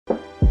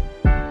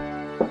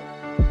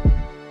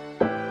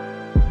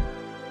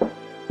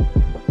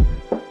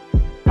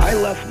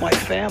left my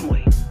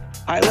family.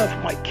 I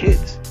left my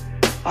kids.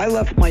 I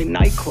left my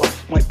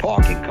nightclubs, my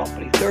parking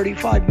company,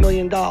 $35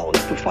 million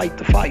to fight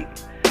the fight.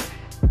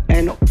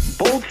 And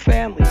both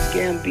families,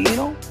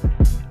 Gambino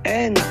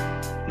and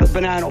the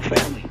Bonanno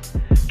family,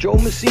 Joe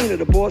Messina,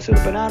 the boss of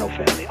the Bonanno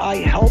family, I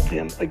helped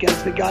him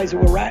against the guys who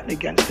were ratting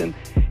against him.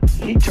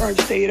 He turned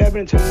state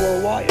evidence in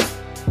Royal Wyatt.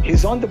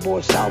 His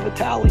underboss, Sal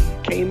Vitale,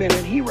 came in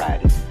and he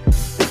ratted.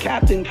 The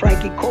captain,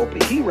 Frankie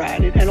Copi, he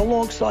ratted. And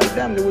alongside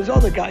them, there was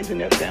other guys in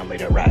their family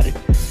that ratted.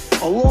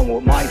 Along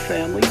with my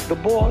family, the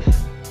boss,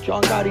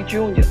 John Gotti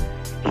Jr.,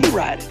 he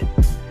ratted.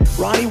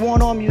 Ronnie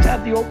One Arm, you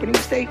have the opening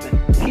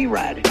statement. He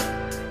ratted.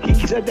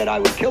 He said that I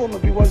would kill him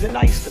if he wasn't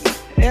nice to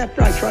me,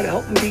 after I tried to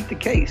help him beat the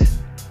case.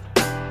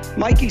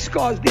 Mikey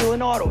Scars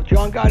DiLeonardo,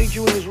 John Gotti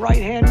Jr.'s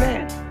right-hand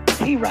man,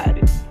 he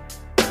ratted.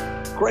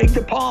 Greg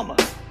De Palma,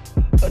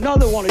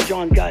 another one of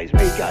John Guy's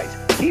made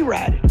guys, he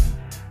ratted.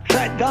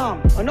 Fat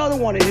Dom, another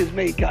one of his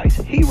made guys,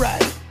 he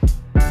ratted.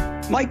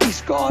 Mikey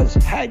Scars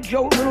had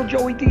little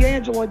Joey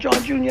D'Angelo, and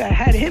John Jr.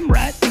 had him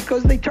rat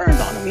because they turned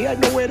on him. He had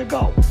nowhere to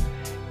go.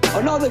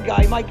 Another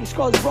guy, Mikey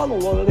Scars'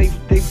 brother-in-law, they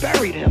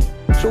buried him,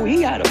 so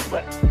he had to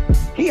flip.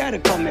 He had to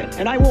come in,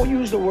 and I won't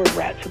use the word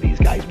rat for these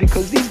guys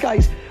because these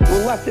guys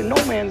were left in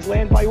no man's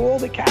land by all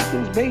the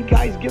captains, made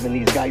guys, giving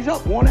these guys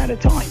up one at a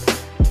time.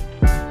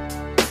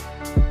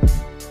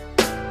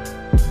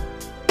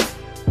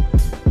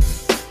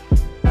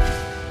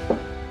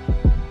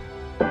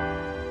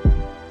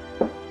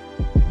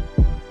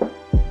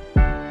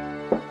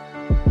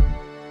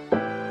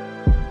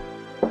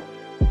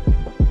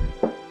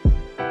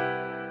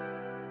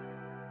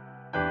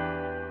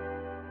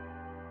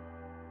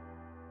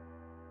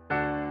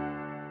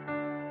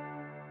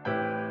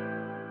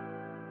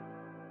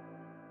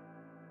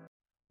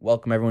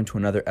 Welcome everyone to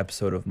another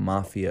episode of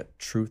Mafia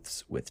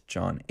Truths with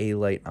John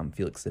Alite. I'm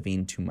Felix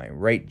Levine. To my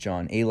right,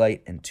 John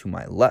Alite, and to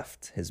my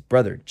left, his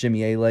brother, Jimmy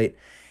Alite.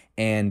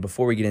 And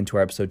before we get into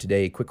our episode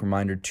today, a quick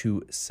reminder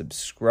to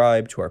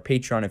subscribe to our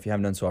Patreon if you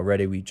haven't done so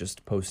already. We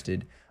just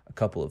posted a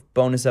couple of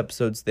bonus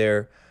episodes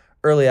there,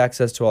 early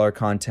access to all our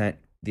content,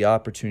 the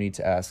opportunity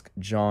to ask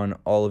John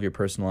all of your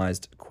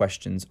personalized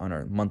questions on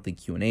our monthly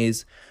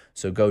Q&As.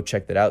 So go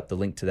check that out. The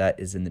link to that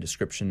is in the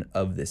description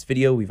of this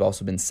video. We've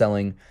also been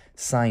selling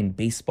signed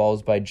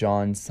baseballs by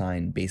John,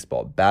 signed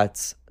baseball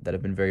bats that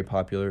have been very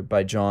popular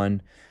by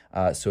John.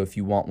 So if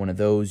you want one of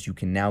those, you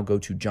can now go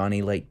to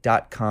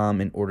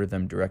johnalite.com and order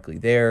them directly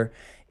there.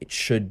 It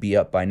should be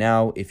up by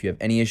now. If you have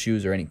any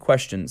issues or any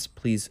questions,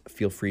 please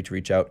feel free to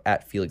reach out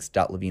at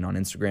felix.levine on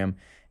Instagram,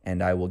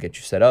 and I will get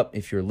you set up.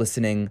 If you're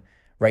listening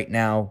right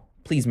now,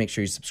 please make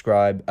sure you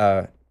subscribe,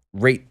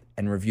 rate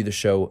and review the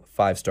show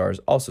 5 stars.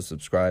 Also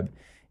subscribe.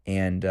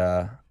 And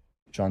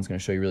John's going to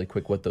show you really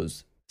quick what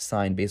those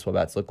signed baseball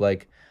bats look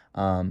like.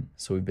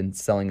 So we've been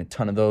selling a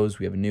ton of those.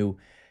 We have a new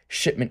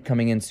shipment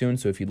coming in soon.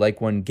 So if you'd like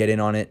one, get in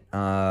on it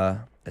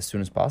as soon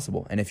as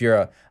possible. And if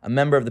you're a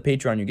member of the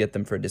Patreon, you get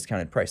them for a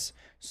discounted price.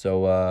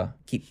 So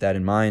keep that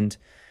in mind.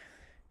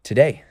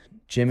 Today,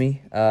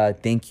 Jimmy,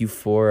 thank you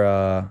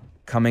for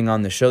coming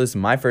on the show. This is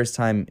my first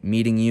time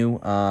meeting you,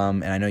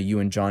 and I know you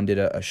and John did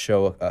a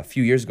show a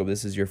few years ago, but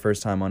this is your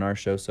first time on our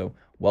show, so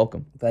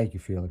welcome. Thank you,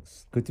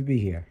 Felix. Good to be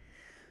here.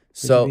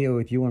 Good to be here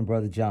with you and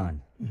Brother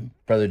John. Mm-hmm.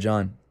 Brother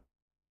John.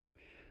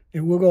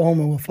 Yeah, we'll go home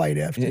and we'll fight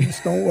after this.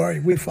 Don't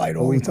worry. We fight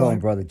all the time. We call him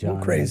Brother John.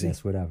 We're crazy.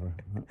 That's whatever.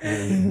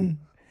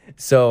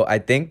 So I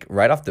think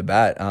right off the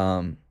bat,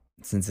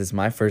 since it's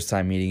my first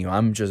time meeting you,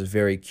 I'm just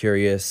very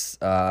curious.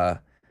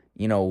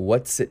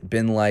 What's it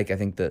been like? I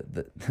think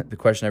the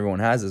question everyone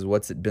has is,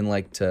 what's it been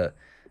like to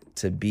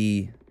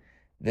be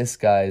this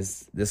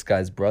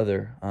guy's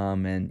brother,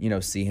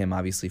 and see him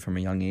obviously from a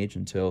young age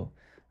until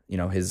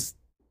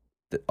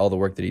all the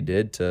work that he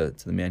did to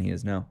the man he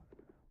is now.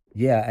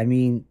 Yeah, I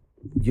mean,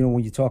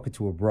 when you're talking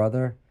to a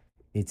brother,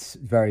 it's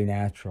very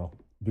natural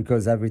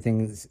because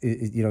everything is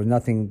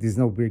nothing. There's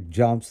no big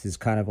jumps. There's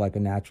kind of like a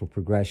natural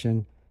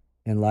progression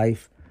in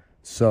life.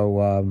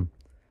 So.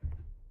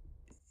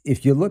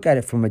 If you look at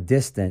it from a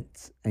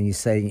distance and you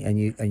say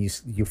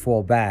you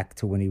fall back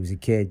to when he was a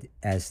kid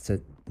as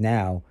to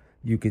now,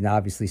 you can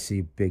obviously see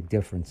big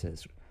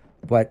differences.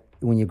 But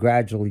when you're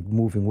gradually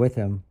moving with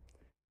him,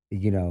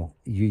 you're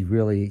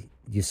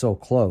so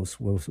close.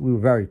 We were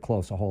very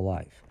close our whole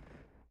life.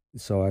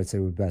 So I'd say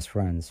we're best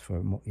friends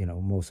for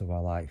most of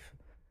our life.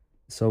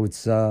 So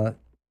it's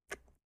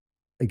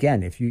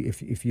again, if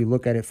you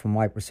look at it from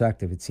my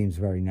perspective, it seems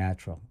very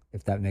natural,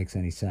 if that makes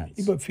any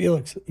sense. But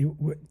Felix,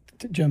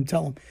 Jim,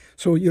 tell him.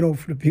 So,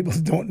 for the people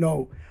that don't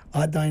know,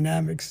 our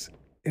dynamics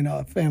in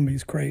our family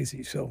is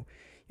crazy. So,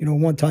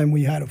 one time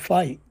we had a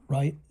fight,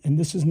 right? And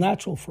this is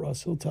natural for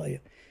us, he'll tell you.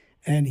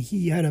 And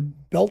he had a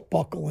belt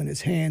buckle in his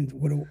hand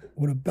with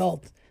a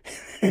belt.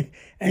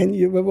 And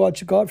you ever watch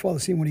The Godfather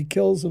scene when he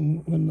kills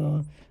him,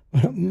 when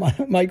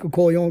Michael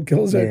Corleone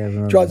kills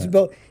him, drops the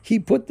belt. He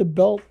put the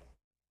belt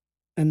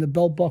and the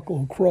belt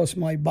buckle across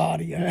my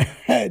body. And I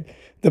had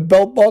the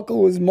belt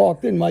buckle was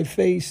marked in my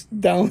face,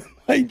 down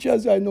my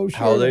chest. I had no shirt.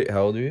 How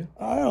old are you?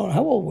 I don't know.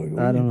 How old were you?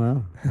 I don't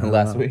know.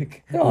 Last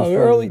week. No,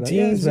 early Yeah,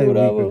 teens it or was maybe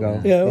a whatever. week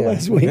ago. Yeah, Yeah,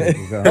 last a week.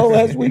 week ago. Oh,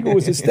 last week it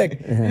was a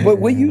stick. But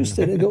we used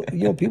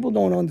to, people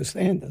don't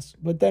understand this.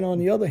 But then on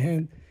the other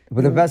hand,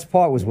 But the best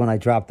part was when I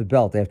dropped the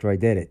belt after I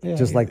did it, Yeah,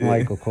 just yeah. like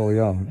Michael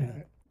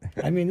Corleone.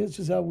 I mean, this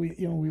is how we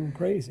were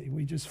crazy.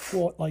 We just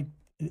fought like,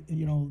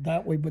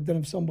 that way. But then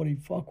if somebody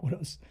fuck with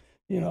us,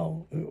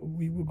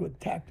 we would go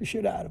attack the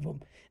shit out of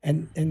them.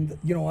 And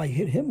I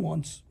hit him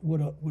once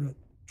with a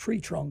tree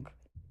trunk,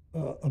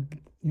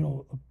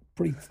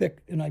 pretty thick,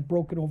 and I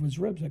broke it over his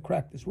ribs. I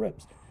cracked his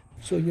ribs.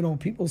 So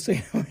people say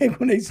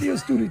when they see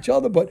us do each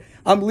other, but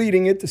I'm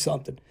leading into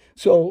something.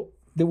 So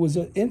there was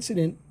an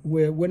incident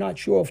where we're not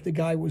sure if the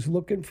guy was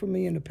looking for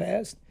me in the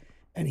past,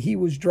 and he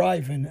was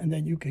driving, and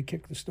then you could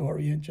kick the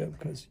story in, Jim,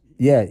 because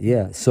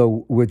Yeah.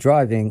 So we're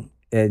driving,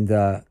 and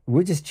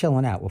we're just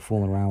chilling out. We're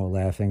fooling around,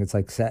 we're laughing. It's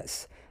like,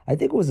 I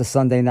think it was a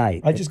Sunday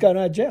night. I just got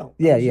out of jail.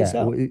 Yeah.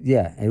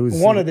 It was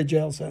One of the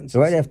jail sentences.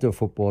 right after a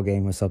football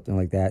game or something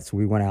like that. So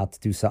we went out to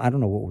do I don't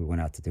know what we went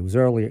out to do. It was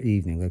earlier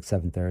evening, like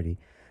 7:30.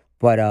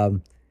 But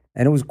and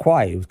it was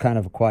quiet. It was kind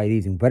of a quiet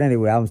evening. But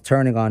anyway, I was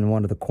turning on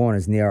one of the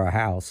corners near our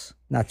house,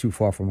 not too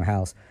far from our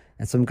house,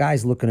 and some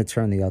guy's looking to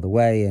turn the other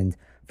way, and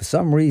for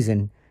some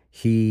reason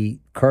he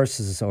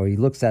curses or he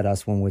looks at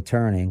us when we're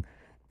turning,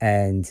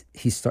 and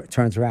he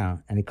turns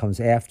around and he comes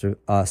after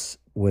us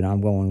when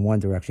I'm going one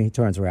direction. He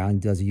turns around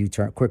and does a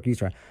U-turn, quick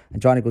U-turn,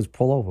 and Johnny goes,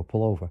 pull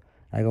over.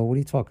 I go, what are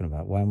you talking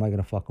about? Why am I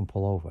going to fucking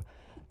pull over?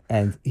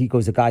 And he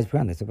goes, the guy's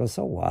behind us. I go,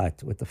 so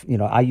what?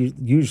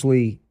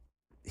 Usually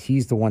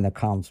he's the one that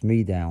calms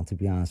me down, to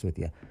be honest with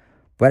you.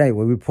 But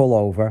anyway, we pull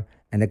over,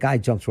 and the guy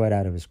jumps right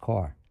out of his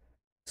car.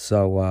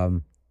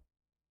 So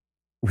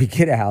we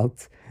get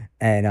out,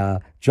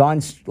 and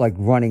John's like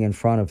running in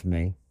front of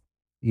me,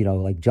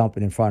 like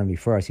jumping in front of me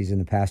first. He's in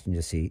the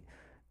passenger seat.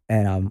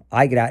 And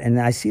I get out,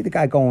 and I see the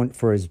guy going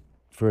for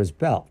his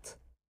belt,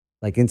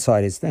 like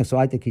inside his thing. So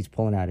I think he's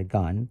pulling out a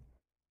gun.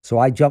 So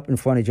I jump in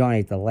front of Johnny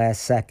at the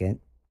last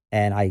second,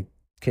 and I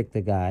kick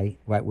the guy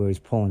right where he's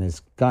pulling his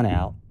gun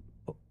out,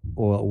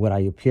 or what I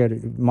appeared,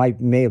 it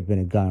may have been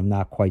a gun, I'm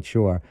not quite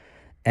sure.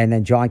 And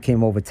then John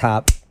came over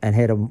top and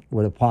hit him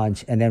with a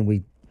punch, and then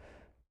we,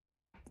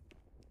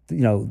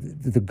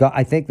 the gun,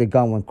 I think the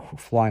gun went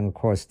flying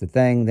across the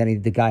thing.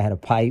 Then the guy had a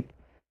pipe,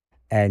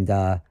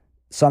 and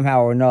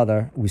somehow or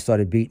another, we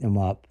started beating him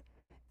up.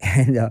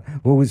 And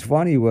what was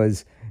funny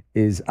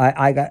is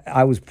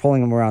I was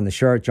pulling him around the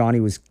shirt. Johnny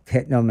was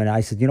hitting him, and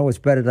I said, it's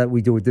better that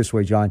we do it this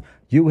way, John.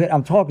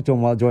 I'm talking to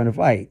him while during the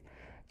fight,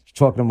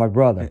 talking to my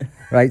brother,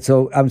 right?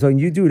 So I'm saying,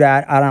 you do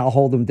that, and I'll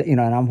hold him,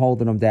 and I'm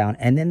holding him down.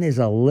 And then there's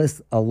a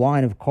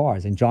line of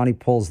cars, and Johnny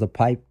pulls the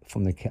pipe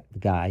from the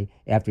guy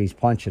after he's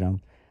punching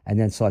him, and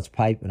then starts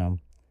piping him.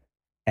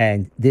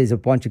 And there's a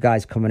bunch of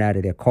guys coming out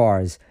of their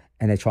cars,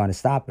 and they're trying to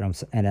stop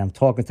it. And I'm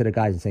talking to the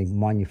guys and saying,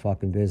 mind your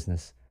fucking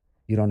business.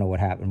 You don't know what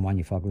happened. Mind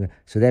your fucking business.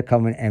 So they're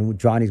coming, and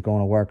Johnny's going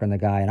to work on the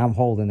guy, and I'm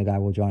holding the guy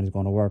while Johnny's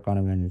going to work on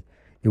him. And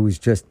it was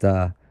just,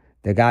 the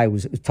guy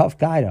was a tough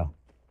guy, though.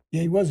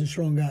 Yeah, he was a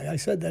strong guy. I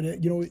said that,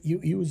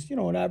 he was,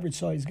 an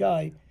average-sized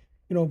guy,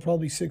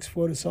 probably 6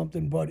 foot or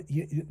something, but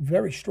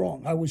very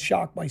strong. I was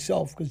shocked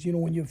myself because,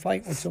 when you're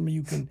fighting with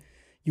somebody,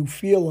 you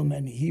feel him,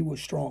 and he was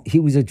strong.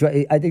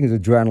 I think his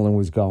adrenaline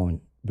was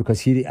going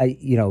because he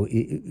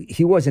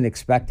wasn't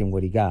expecting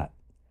what he got.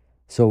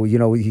 So,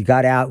 he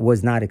got out,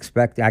 was not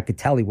expecting. I could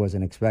tell he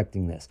wasn't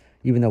expecting this,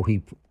 even though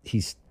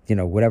he's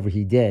whatever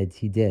he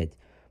did.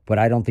 But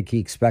I don't think he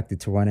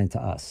expected to run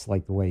into us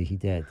like the way he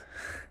did.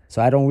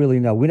 So I don't really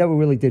know. We never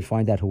really did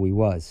find out who he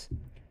was.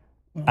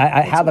 Well,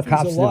 how the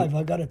cops he's alive,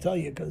 I got to tell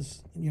you,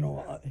 because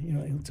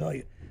he'll tell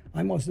you,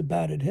 I must have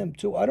batted him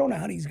too. I don't know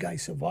how these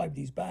guys survive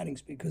these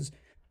battings because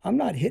I'm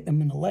not hitting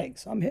them in the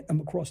legs. I'm hitting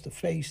them across the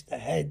face, the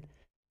head,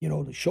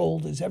 the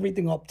shoulders,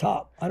 everything up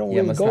top. I don't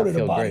really go to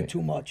the body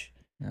too much.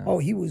 Yeah. Oh,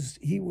 he was.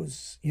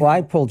 Well,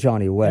 I pulled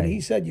Johnny away. And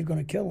he said, "You're going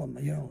to kill him."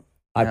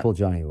 I pulled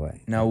Johnny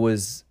away. Now,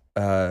 was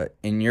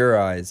in your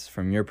eyes,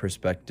 from your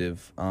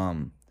perspective,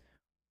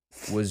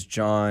 was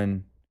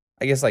John,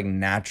 I guess, like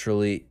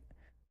naturally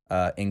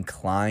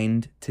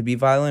inclined to be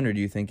violent, or do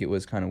you think it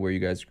was kind of where you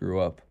guys grew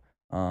up?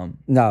 No,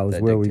 it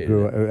was where we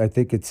grew up. I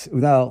think it's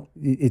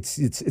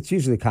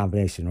usually a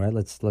combination, right?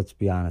 Let's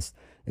be honest.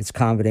 It's a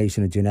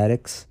combination of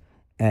genetics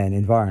and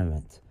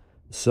environment.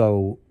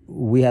 So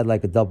we had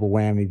like a double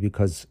whammy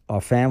because our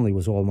family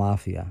was all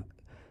Mafia.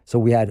 So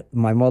we had,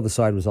 my mother's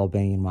side was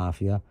Albanian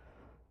Mafia.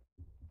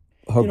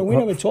 We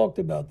never talked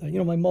about that.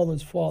 My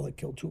mother's father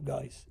killed 2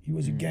 guys. He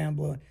was a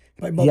gambler.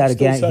 My mother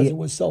still says it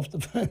was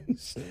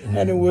self-defense.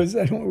 And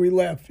we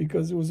laughed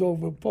because it was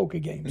over poker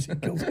games. He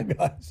killed 2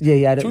 guys. Yeah,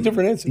 he had 2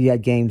 different incidents. He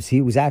had games. He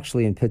was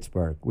actually in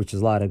Pittsburgh, which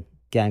is a lot of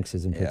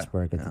gangsters in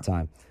Pittsburgh at the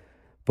time.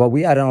 But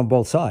we had it on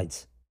both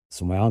sides.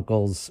 So my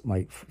uncles,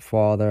 my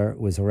father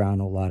was around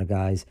a lot of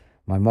guys.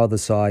 My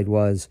mother's side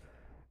was,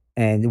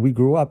 and we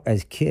grew up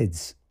as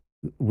kids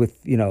with,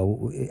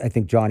 I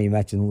think Johnny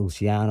mentioned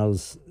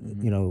Luciano's,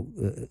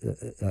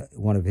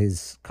 one of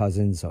his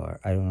cousins, or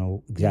I don't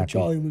know Yeah, exactly.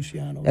 Charlie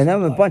Luciano. And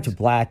then a bunch of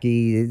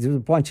Blackie. There was a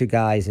bunch of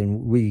guys,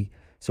 and we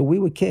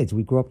were kids.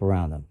 We grew up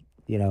around them.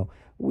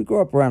 We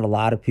grew up around a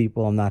lot of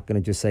people. I'm not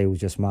going to just say it was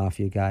just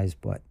Mafia guys,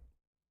 but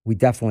we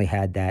definitely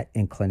had that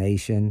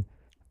inclination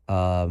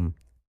to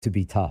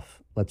be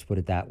tough. Let's put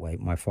it that way.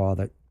 My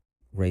father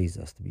raised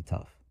us to be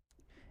tough.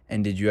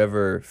 And did you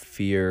ever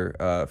fear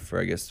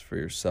for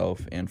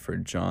yourself and for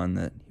John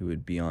that he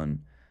would be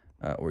on,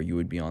 or you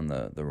would be on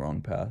the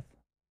wrong path?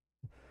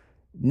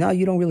 No,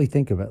 you don't really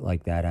think of it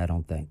like that, I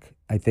don't think.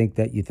 I think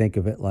that you think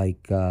of it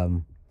like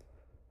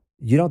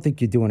you don't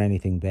think you're doing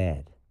anything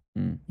bad.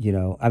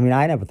 I mean,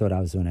 I never thought I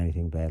was doing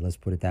anything bad. Let's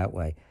put it that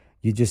way.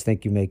 You just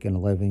think you're making a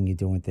living, you're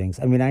doing things.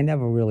 I mean, I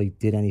never really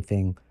did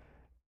anything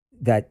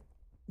that,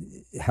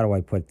 how do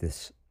I put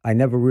this? I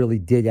never really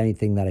did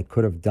anything that I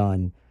could have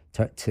done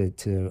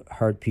to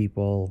hurt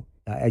people.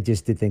 I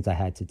just did things I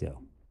had to do.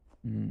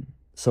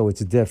 So it's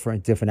a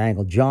different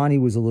angle. Johnny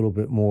was a little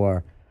bit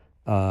more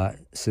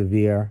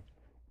severe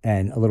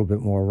and a little bit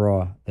more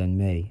raw than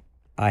me.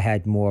 I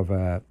had more of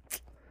a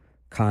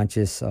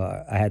conscious,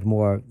 I had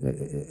more,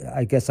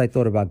 I guess I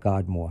thought about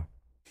God more.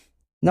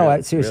 No,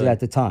 Really? seriously, Really? at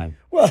the time.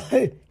 Well,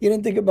 you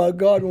didn't think about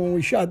God when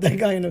we shot that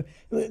guy in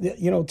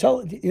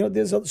the,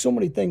 there's so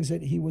many things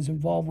that he was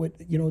involved with,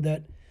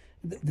 that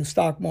the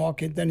stock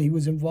market, then he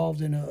was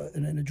involved in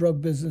a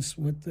drug business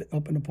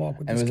up in the park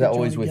with And this was kid, that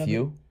always Johnny with Gebbett.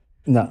 you?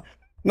 No.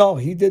 No,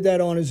 he did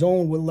that on his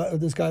own with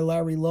this guy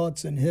Larry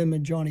Lutz and him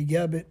and Johnny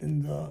Gebbett.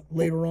 And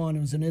later on,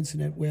 there was an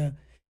incident where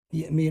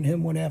me and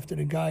him went after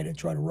the guy to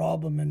try to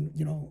rob him,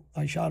 and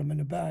I shot him in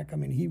the back. I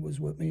mean, he was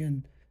with me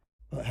and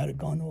had a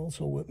gun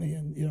also with me,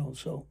 and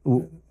so.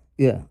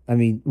 Yeah, I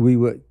mean,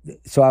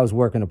 so I was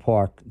working a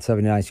park,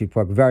 79th Street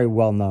Park, very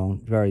well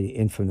known, very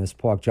infamous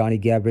park. Johnny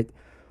Gebbett,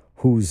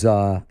 whose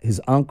his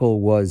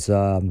uncle was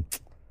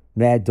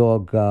Mad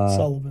Dog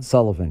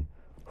Sullivan,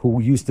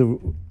 who used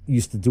to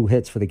do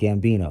hits for the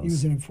Gambinos. He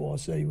was an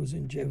enforcer. He was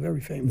in jail.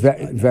 Very famous.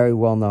 Very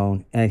well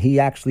known, and he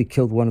actually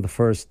killed one of the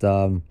first.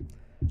 Who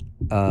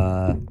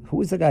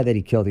was the guy that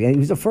he killed? He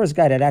was the first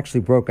guy that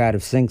actually broke out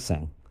of Sing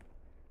Sing.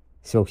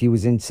 So he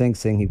was in Sing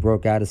Sing. He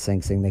broke out of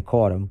Sing Sing. They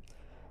caught him,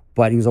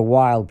 but he was a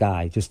wild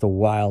guy, just a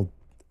wild.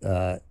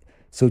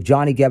 So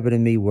Johnny Gebbett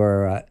and me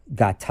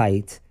got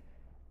tight.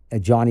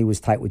 Johnny was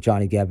tight with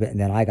Johnny Gebbett, and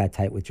then I got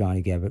tight with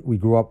Johnny Gebbett. We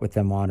grew up with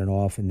them on and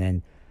off, and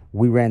then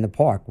we ran the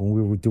park. When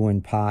we were doing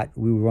pot,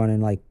 we were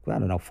running like, I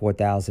don't know,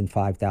 $4,000,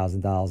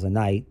 $5,000 a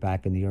night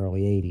back in the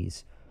early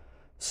 80s.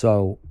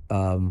 So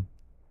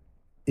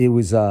it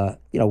was, I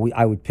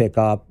would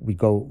we'd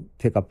go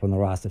pick up on the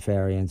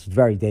Rastafarians.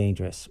 Very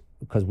dangerous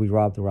because we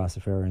robbed the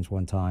Rastafarians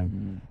one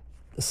time,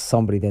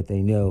 somebody that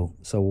they knew.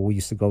 So we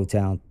used to go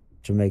down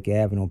Jamaica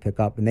Avenue and pick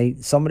up,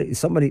 and somebody,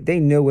 they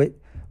knew it,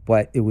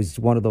 but it was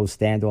one of those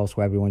standoffs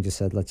where everyone just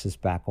said, let's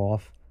just back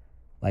off.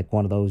 Like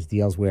one of those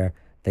deals where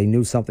they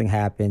knew something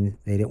happened.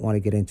 They didn't want to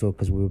get into it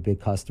because we were big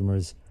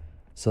customers.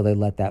 So they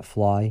let that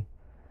fly.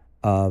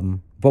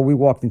 But we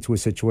walked into a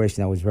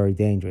situation that was very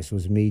dangerous. It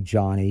was me,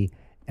 Johnny,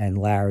 and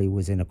Larry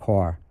was in a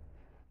car.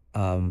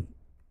 And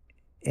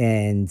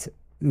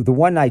the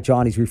one night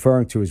Johnny's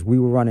referring to is we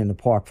were running the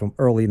park from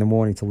early in the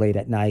morning to late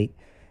at night.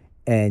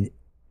 And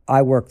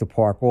I worked the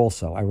park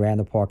also. I ran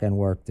the park and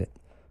worked it.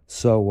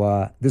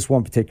 So this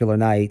one particular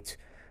night,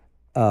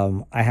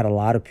 I had a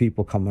lot of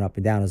people coming up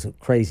and down. It was a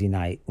crazy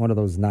night. One of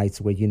those nights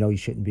where you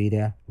shouldn't be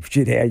there. If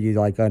you're there, you're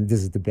like, oh,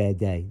 this is the bad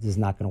day. This is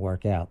not going to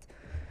work out.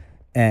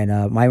 And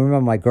I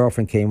remember my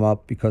girlfriend came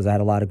up because I had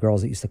a lot of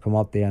girls that used to come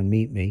up there and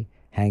meet me,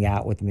 hang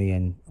out with me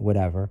and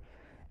whatever.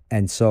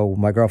 And so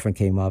my girlfriend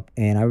came up.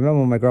 And I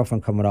remember my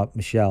girlfriend coming up,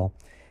 Michelle,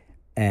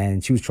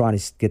 and she was trying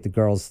to get the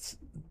girls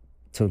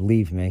to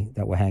leave me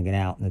that were hanging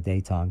out in the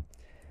daytime.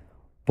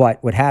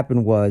 But what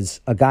happened was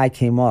a guy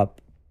came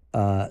up,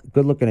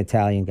 good-looking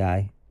Italian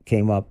guy,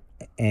 came up,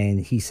 and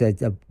he said,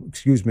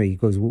 excuse me, he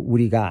goes, what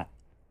do you got?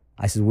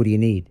 I said, what do you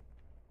need?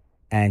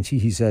 And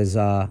he says,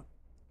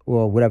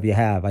 well, whatever you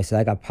have. I said,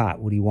 I got pot.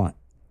 What do you want?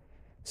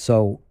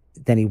 So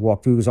then he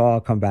walked through, he goes, oh,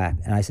 I'll come back.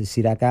 And I said,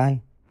 see that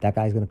guy? That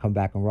guy's going to come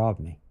back and rob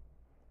me.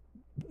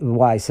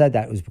 Why I said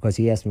that was because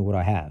he asked me what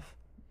I have.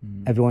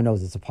 Everyone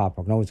knows it's a pop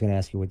rock. No one's going to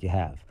ask you what you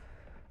have.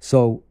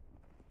 So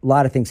a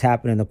lot of things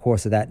happened in the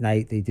course of that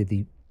night. They did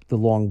the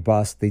long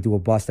bust. They do a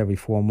bust every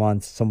 4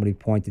 months. Somebody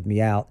pointed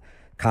me out.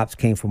 Cops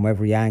came from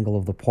every angle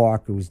of the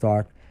park. It was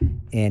dark.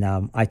 And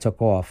I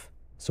took off.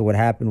 So what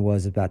happened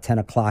was about 10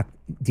 o'clock,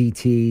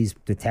 DTs,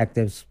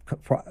 detectives,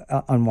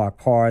 unmarked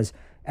cars,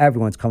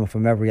 everyone's coming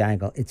from every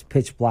angle. It's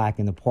pitch black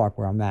in the park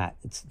where I'm at.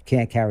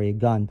 Can't carry a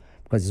gun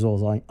because it's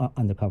all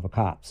undercover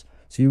cops.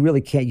 So you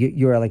really can't,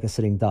 you're like a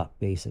sitting duck,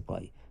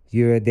 basically.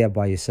 You're there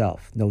by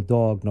yourself. No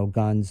dog, no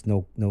guns,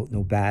 no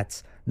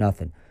bats,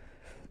 nothing.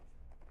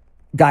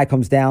 Guy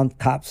comes down,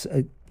 cops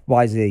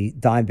buys a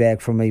dime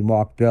bag from me,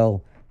 marked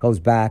bill, goes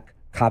back.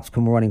 Cops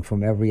come running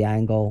from every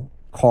angle.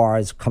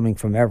 Cars coming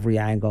from every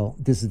angle.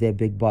 This is their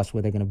big bust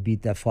where they're going to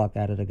beat the fuck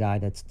out of the guy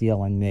that's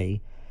stealing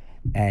me.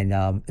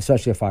 and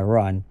especially if I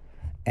run,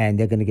 and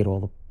they're going to get all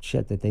the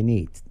shit that they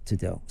need to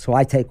do. So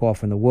I take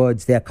off in the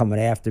woods. They're coming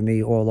after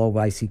me all over.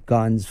 I see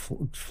guns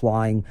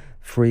flying,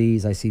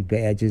 freeze. I see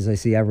badges. I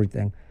see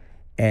everything.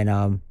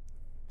 And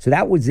so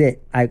that was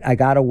it. I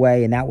got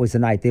away, and that was the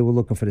night. They were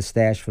looking for the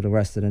stash for the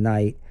rest of the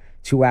night.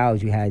 2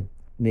 hours, you had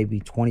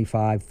maybe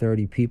 25,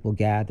 30 people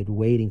gathered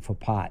waiting for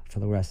pot for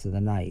the rest of the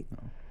night.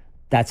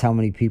 That's how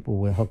many people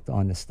were hooked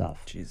on the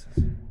stuff. Jesus.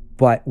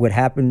 But what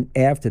happened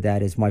after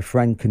that is my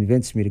friend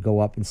convinced me to go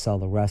up and sell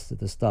the rest of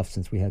the stuff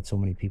since we had so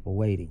many people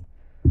waiting.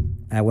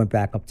 And I went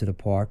back up to the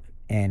park,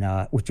 and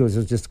which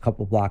was just a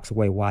couple blocks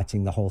away,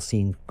 watching the whole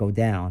scene go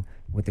down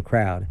with the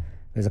crowd.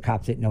 Because the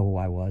cops didn't know who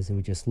I was. They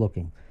were just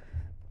looking.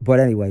 But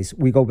anyways,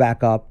 we go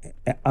back up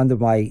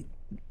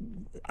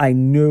I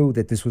knew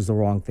that this was the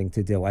wrong thing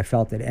to do. I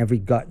felt that every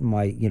gut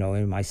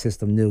in my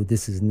system knew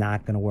this is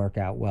not going to work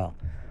out well.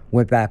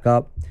 Went back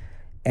up,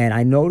 and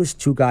I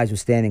noticed 2 guys were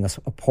standing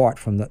apart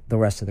from the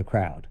rest of the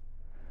crowd.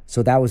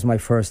 So that was my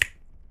first,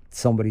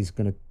 someone's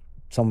gonna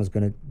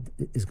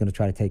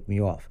try to take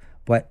me off.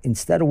 But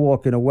instead of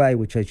walking away,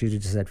 which I should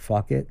have just said,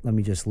 fuck it, let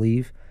me just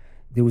leave,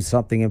 there was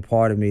something in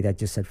part of me that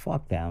just said,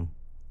 fuck them.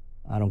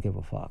 I don't give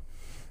a fuck.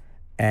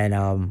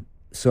 And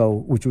so,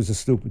 which was a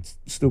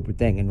stupid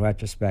thing in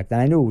retrospect. And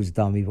I knew it was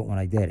dumb even when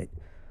I did it.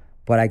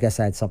 But I guess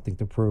I had something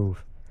to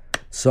prove.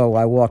 So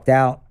I walked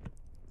out.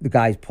 The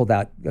guy pulled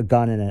out a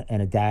gun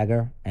and a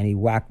dagger, and he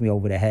whacked me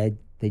over the head.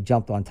 They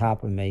jumped on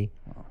top of me,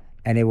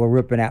 and they were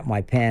ripping at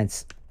my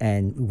pants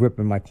and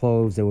ripping my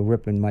clothes. They were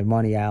ripping my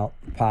money out,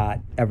 pot,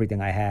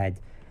 everything I had.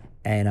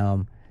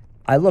 And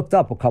I looked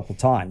up a couple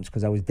times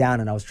because I was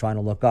down and I was trying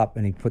to look up,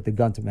 and he put the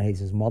gun to my head. He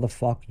says,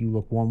 motherfucker, you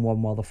look one more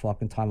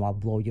motherfucking time, I'll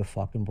blow your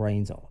fucking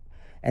brains off.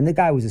 And the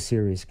guy was a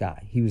serious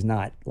guy. He was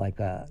not like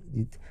a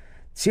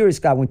serious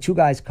guy. When 2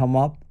 guys come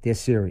up, they're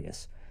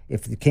serious.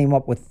 If they came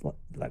up with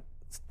like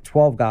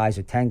 12 guys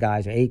or 10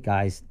 guys or 8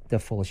 guys, they're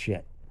full of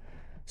shit.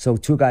 So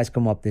 2 guys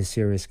come up, they're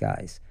serious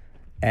guys.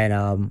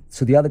 And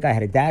so the other guy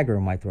had a dagger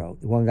in my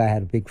throat. The one guy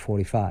had a big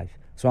 45.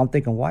 So I'm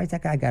thinking, why has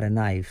that guy got a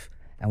knife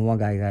and one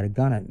guy got a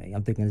gun at me?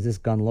 I'm thinking, is this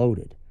gun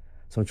loaded?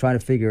 So I'm trying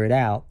to figure it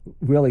out.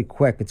 Really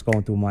quick, it's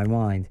going through my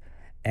mind.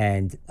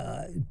 And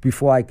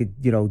before I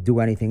could, do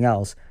anything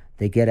else,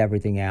 they get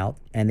everything out,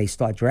 and they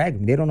start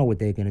dragging me. They don't know what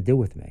they're going to do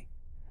with me.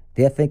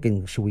 They're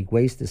thinking, should we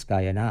waste this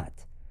guy or not?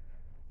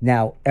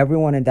 Now,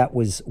 everyone that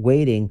was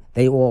waiting,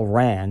 they all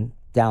ran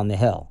down the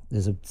hill.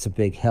 It's a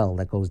big hill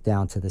that goes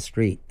down to the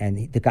street,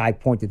 and the guy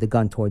pointed the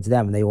gun towards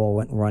them, and they all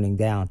went running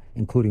down,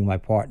 including my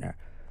partner.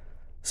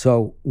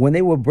 So when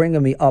they were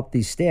bringing me up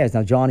these stairs,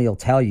 now Johnny will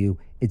tell you,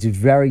 it's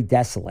very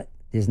desolate.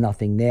 There's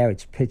nothing there.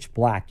 It's pitch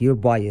black. You're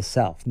by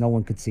yourself. No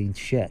one could see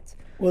shit.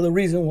 Well, the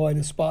reason why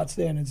the spot's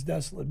there and it's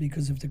desolate,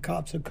 because if the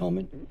cops are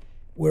coming,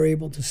 we're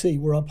able to see.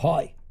 We're up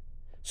high.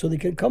 So they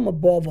can come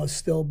above us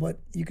still, but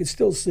you can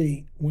still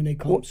see when they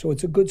come. So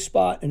it's a good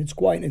spot, and it's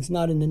quiet, and it's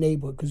not in the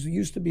neighborhood, because it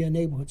used to be a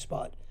neighborhood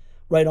spot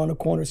right on the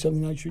corner of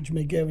 79th Street,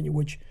 Jamaica Avenue,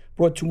 which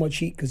brought too much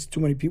heat because too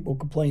many people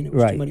complained. It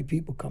was too many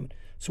people coming.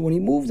 So when he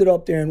moved it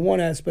up there, in one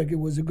aspect, it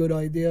was a good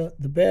idea.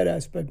 The bad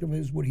aspect of it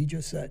is what he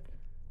just said.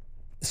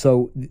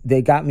 So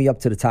they got me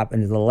up to the top,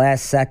 and in the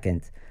last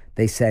second,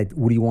 they said,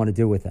 what do you want to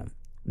do with him?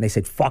 And they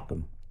said, fuck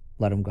him,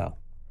 let him go.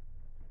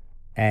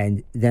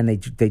 And then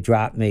they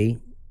dropped me,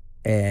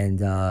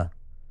 and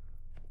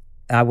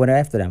I went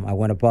after them. I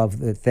went above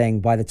the thing.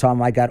 By the time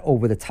I got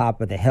over the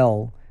top of the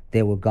hill,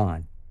 they were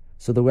gone.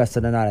 So the rest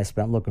of the night I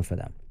spent looking for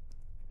them.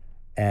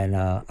 And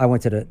I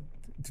went to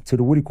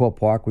the Woody Court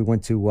Park. We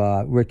went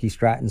to Ricky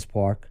Stratton's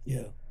park.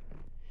 Yeah.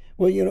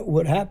 Well,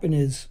 what happened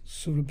is,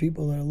 so the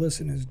people that are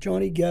listening, is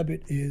Johnny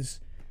Gebbit is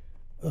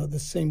the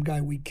same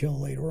guy we kill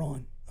later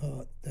on,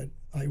 that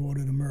I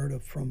ordered a murder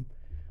from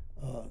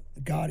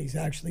Gotti's.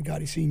 Actually,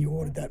 Gotti Sr.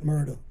 ordered that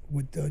murder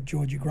with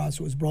Georgie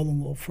Grasso, his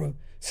brother-in-law, for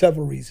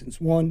several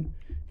reasons. One,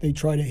 they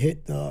tried to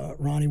hit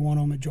Ronnie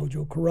One-Arm and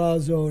Jojo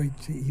Carrazzo.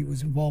 He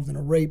was involved in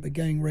a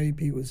gang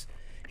rape.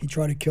 He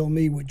tried to kill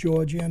me with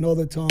Georgie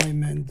another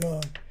time, and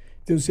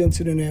there was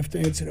incident after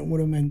incident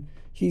with him. And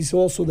he's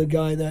also the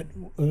guy that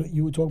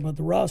you were talking about,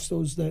 the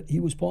Rostos, that he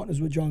was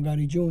partners with John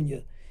Gotti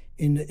Jr.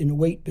 in the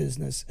weight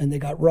business, and they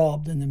got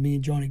robbed, and then me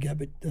and Johnny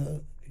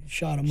Gebbit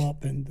shot him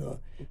up, and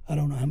I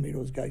don't know how many of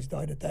those guys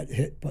died at that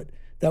hit, but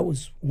that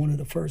was one of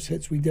the first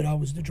hits we did. I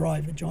was the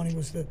driver. Johnny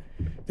was the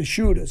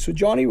shooter. So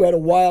Johnny had a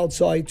wild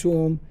side to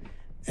him,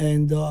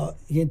 and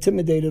he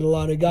intimidated a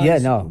lot of guys. Yeah,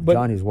 no, but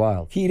Johnny's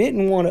wild. He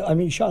didn't want to. I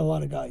mean, he shot a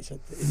lot of guys in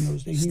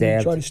those days.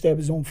 Stabbed. He tried to stab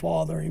his own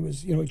father. He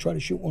was, he tried to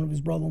shoot one of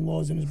his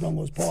brother-in-laws and his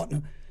brother-in-law's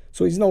partner.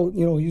 So he's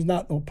he's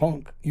not no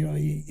punk.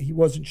 He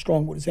wasn't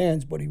strong with his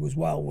hands, but he was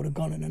wild with a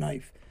gun and a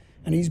knife.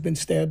 And he's been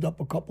stabbed up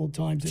a couple of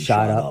times and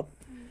shot up.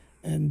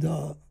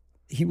 And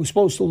he was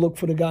supposed to look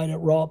for the guy that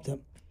robbed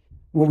him.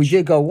 Well, we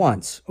did go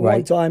once, right?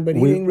 One time, but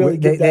he didn't really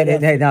give that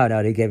effort.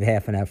 No, they gave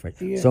half an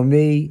effort. Yeah. So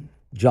me,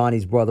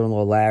 Johnny's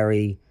brother-in-law,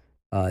 Larry,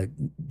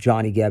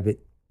 Johnny Gebbit,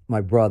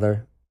 my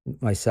brother,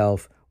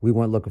 myself, we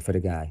went looking for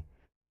the guy.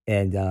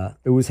 And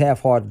it was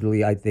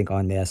half-heartedly, I think,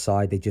 on their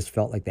side. They just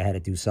felt like they had to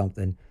do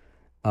something.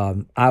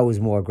 I was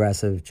more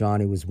aggressive.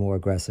 Johnny was more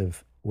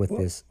aggressive with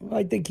this.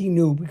 I think he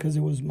knew because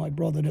it was my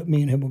brother that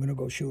me and him were going to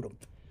go shoot him.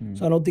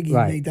 So I don't think he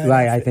Right, made that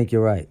right. I effort, think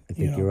you're right. I you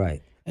think know. you're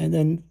right. And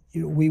then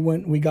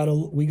we got a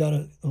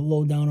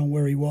lowdown on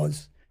where he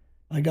was.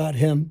 I got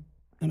him,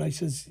 and I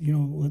says,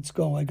 let's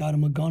go. I got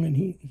him a gun, and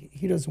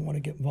he doesn't want to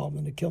get involved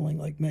in the killing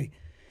like me.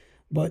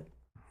 But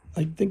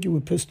I think you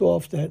were pissed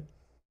off that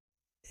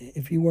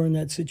if you were in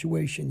that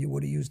situation, you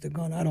would have used the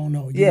gun. I don't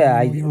know. You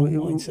Yeah, know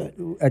your own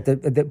mindset. at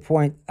that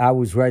point, I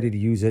was ready to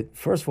use it.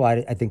 First of all,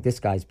 I think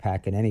this guy's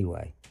packing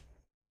anyway,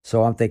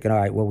 so I'm thinking, all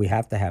right, well, we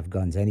have to have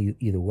guns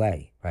either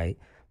way, right?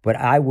 But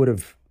I would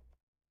have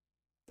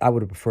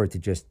preferred to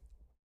just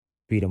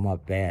beat him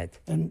up bad.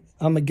 And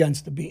I'm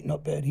against the beating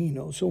up bad. He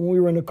knows. So when we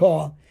were in the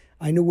car,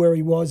 I knew where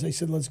he was. I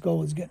said, "Let's go.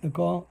 Let's get in the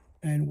car."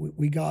 And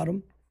we got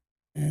him,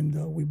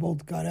 and we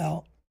both got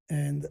out.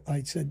 And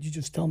I said, "You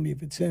just tell me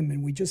if it's him."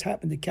 And we just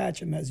happened to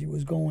catch him as he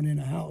was going in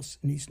a house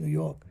in East New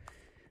York.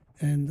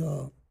 And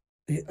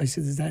I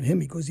said, "Is that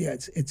him?" He goes, "Yeah,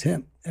 it's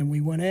him." And we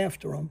went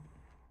after him.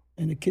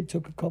 And the kid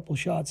took a couple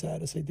shots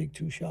at us. I think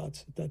 2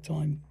 shots at that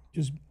time,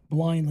 just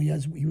blindly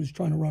as he was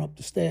trying to run up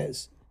the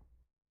stairs.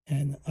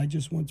 And I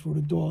just went through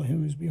the door. He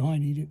was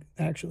behind. He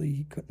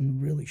couldn't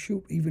really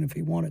shoot, even if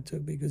he wanted to,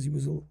 because he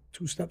was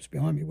 2 steps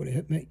behind me. Would have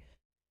hit me.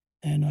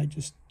 And I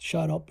just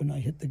shot up and I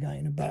hit the guy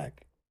in the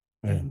back,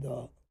 and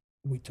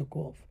we took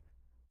off.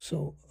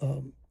 So,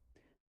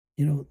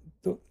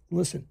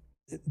 listen,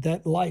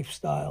 that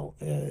lifestyle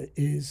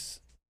is.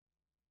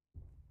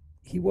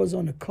 He was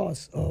on the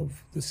cusp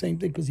of the same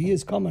thing because he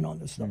is coming on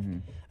this stuff.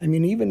 I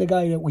mean, even the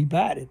guy that we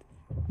batted,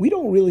 we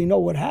don't really know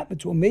what happened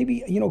to him.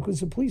 Maybe, because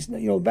the police,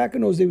 back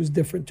in those days it was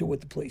different too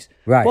with the police.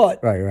 Right,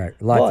 but, right.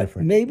 A lot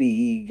different. Maybe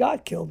he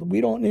got killed.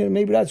 We don't,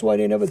 maybe that's why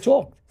they never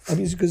talked. I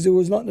mean, because there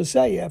was nothing to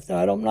say after.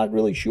 I'm not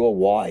really sure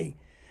why.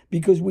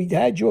 Because we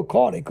had your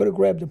car. They could have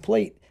grabbed the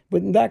plate.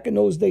 But back in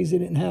those days, they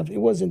didn't have, it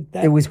wasn't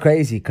that. It was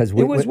crazy because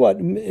it was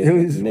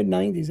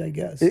mid-90s, I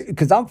guess.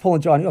 Because I'm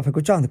pulling Johnny off. I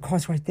go, "John, the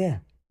car's right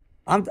there."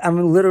 I'm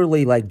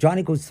literally like,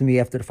 Johnny goes to me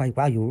after the fight,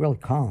 "Wow, you were really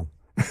calm."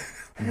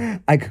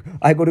 I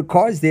go, "The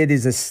car's there.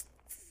 There's a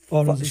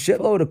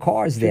shitload of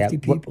cars 50 there.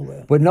 50 people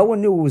there. But no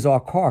one knew it was our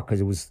car because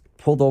it was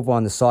pulled over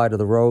on the side of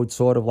the road,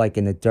 sort of like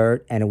in the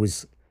dirt. And it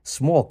was a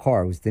small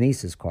car. It was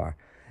Denise's car.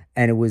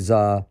 And it was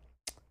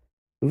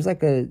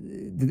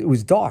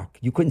dark.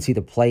 You couldn't see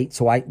the plate.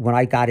 So when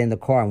I got in the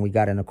car and we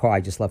got in the car,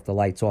 I just left the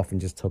lights off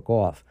and just took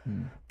off.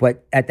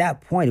 But at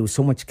that point, it was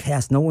so much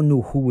chaos. No one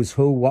knew who was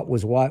who, what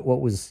was what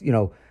was,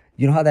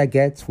 You know how that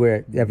gets,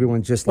 where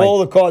everyone's just like all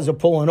the cars are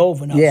pulling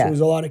over now. Yeah. So there's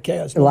a lot of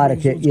chaos. a lot of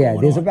kids. Yeah,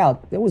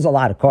 there was a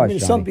lot of cars. I mean,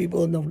 some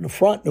people in the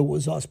front knew it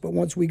was us, but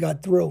once we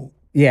got through,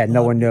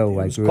 no one knew. It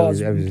Like was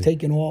cars everything.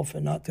 taking off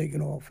and not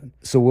taking off. And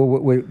So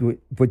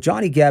but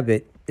Johnny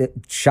Gabbett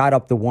shot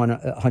up the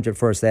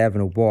 101st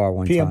Avenue bar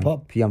one PM time.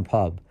 Pub. PM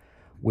Pub,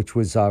 which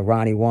was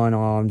Ronnie One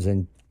Arms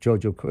and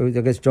JoJo.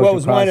 I guess JoJo. well, it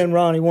was mine and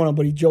Ronnie one,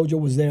 but JoJo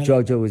was there.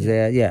 JoJo was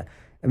there. Yeah,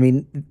 I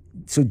mean,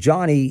 so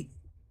Johnny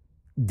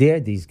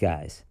dared these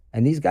guys.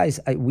 And these guys,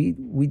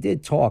 we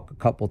did talk a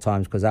couple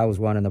times because I was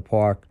running the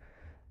park.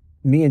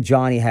 Me and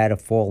Johnny had a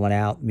falling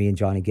out, me and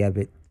Johnny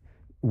Gabbett.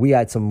 We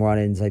had some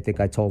run-ins. I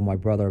think I told my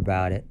brother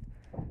about it.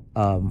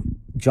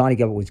 Johnny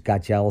Gabbett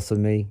got jealous of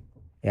me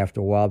after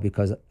a while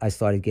because I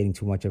started getting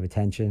too much of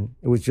attention.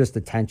 It was just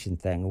a tension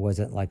thing. It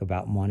wasn't like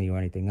about money or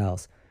anything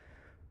else.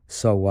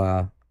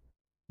 So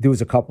there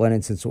was a couple of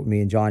instances with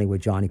me and Johnny where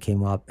Johnny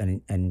came up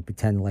and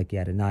pretended like he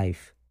had a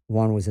knife.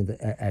 One was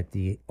at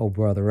the Old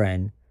Brother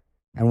Inn.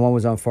 And one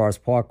was on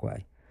Forest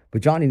Parkway.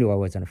 But Johnny knew I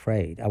wasn't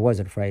afraid. I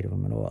wasn't afraid of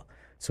him at all.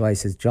 So I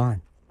says,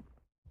 "John,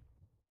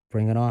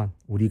 bring it on.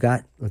 What do you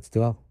got? Let's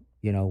do it.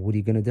 What are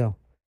you going to do?"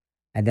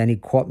 And then he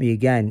caught me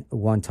again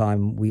one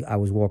time. I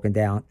was walking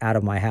down out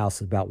of my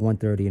house about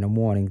 1:30 in the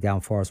morning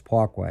down Forest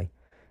Parkway.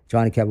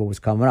 Johnny Gabbett was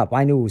coming up.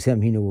 I knew it was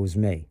him. He knew it was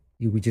me.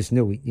 We just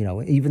knew,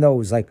 even though it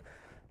was like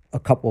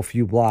a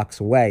few blocks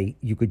away,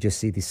 you could just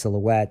see the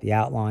silhouette, the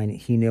outline.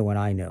 He knew and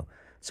I knew.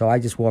 So I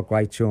just walked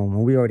right to him.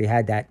 And we already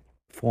had that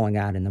falling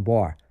out in the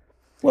bar.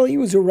 Well, he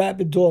was a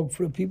rabid dog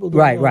for the people.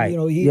 Right.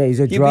 He's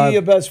a drug. He'd be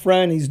your best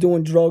friend. He's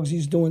doing drugs.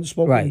 He's doing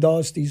smoking Right.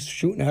 dust. He's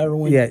shooting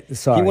heroin. Yeah,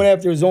 sorry. He went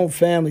after his own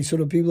family. So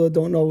the people that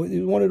don't know,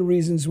 one of the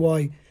reasons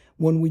why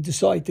when we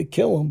decide to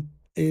kill him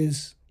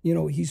is,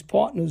 he's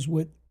partners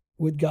with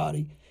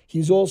Gotti.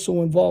 He's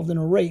also involved in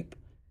a rape,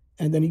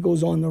 and then he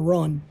goes on the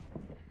run.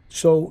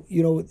 So,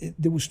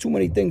 there was too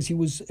many things. He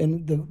was,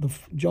 and the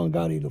John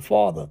Gotti, the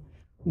father,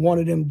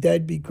 wanted him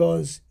dead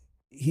because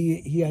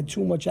he had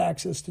too much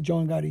access to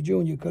John Gotti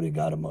Jr. Could have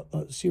got him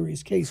a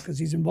serious case because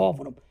he's involved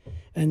with him.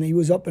 And he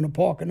was up in the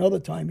park another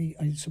time.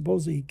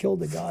 Supposedly he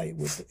killed a guy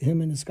with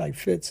him and this guy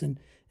Fitz, and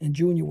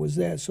Junior was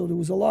there. So there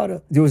was a lot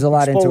of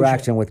exposure.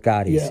 Interaction with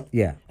Gotti's.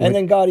 Yeah. And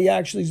then Gotti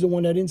actually is the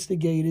one that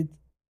instigated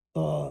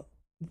the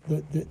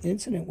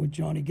incident with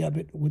Johnny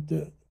Gabbett with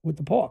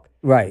the park.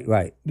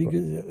 Right.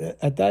 Because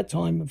at that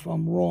time, if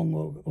I'm wrong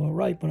or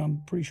right, but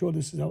I'm pretty sure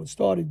this is how it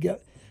started.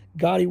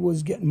 Gotti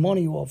was getting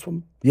money off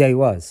him. Yeah, he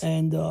was.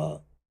 And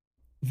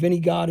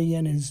Vinny Gotti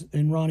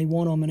and Ronnie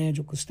One-Arm and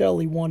Angelo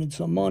Costelli wanted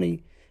some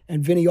money,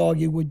 and Vinny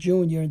argued with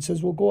Junior and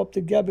says, "Well, go up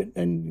to Gebbit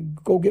and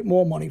go get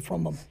more money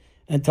from him,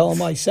 and tell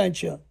him I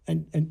sent you."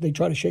 And they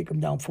try to shake him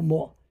down for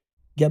more.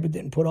 Gebbit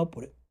didn't put up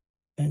with it,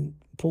 and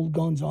pulled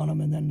guns on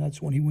him, and then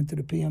that's when he went to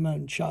the PMN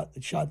and shot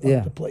up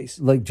the place.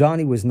 Like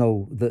Johnny was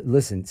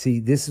listen, see,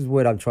 this is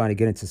what I'm trying to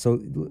get into. So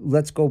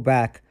let's go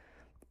back.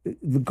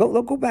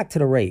 Go back to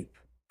the rape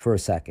for a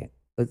second.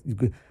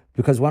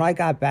 Because when I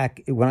got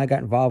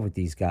involved with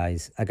these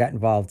guys, I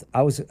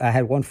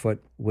had one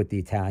foot with the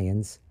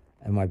Italians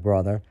and my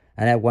brother,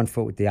 and I had one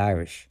foot with the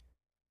Irish.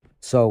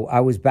 So I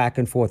was back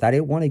and forth. I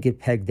didn't want to get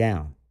pegged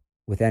down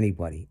with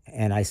anybody.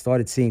 And I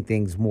started seeing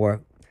things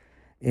more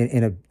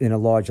in a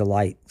larger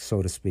light,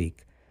 so to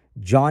speak.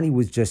 Johnny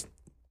was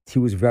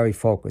very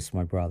focused,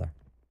 my brother.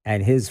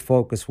 And his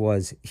focus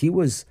was, he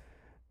was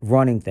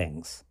running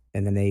things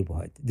in the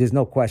neighborhood. There's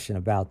no question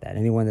about that.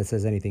 Anyone that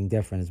says anything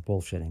different is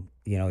bullshitting.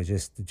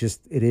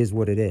 It is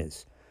what it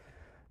is.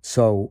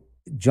 So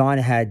John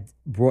had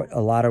brought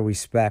a lot of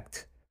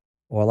respect,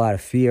 or a lot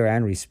of fear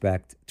and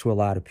respect, to a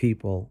lot of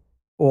people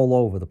all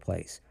over the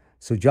place.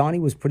 So Johnny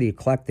was pretty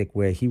eclectic,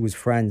 where he was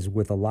friends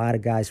with a lot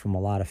of guys from a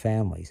lot of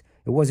families.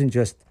 It wasn't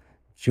just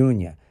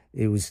Junior.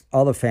 It was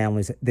other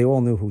families. They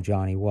all knew who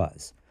Johnny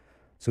was.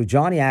 So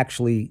Johnny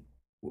actually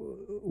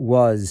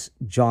was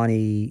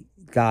Johnny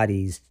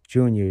Gotti's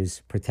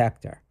Jr.'s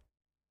protector,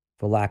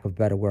 for lack of a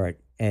better word.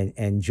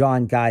 And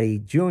John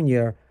Gotti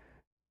Jr.,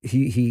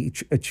 he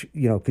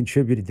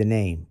contributed the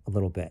name a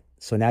little bit.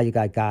 So now you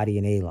got Gotti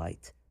and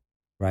Alite,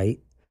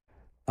 right?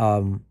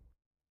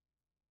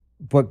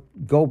 But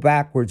go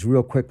backwards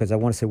real quick, because I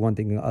want to say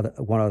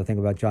one other thing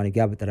about Johnny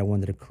Gebbit that I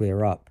wanted to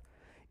clear up,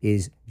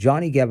 is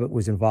Johnny Gebbit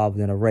was involved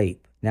in a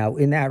rape. Now,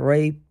 in that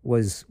rape,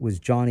 was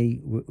Johnny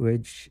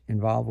Ridge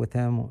involved with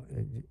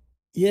him?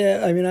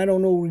 Yeah, I mean, I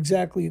don't know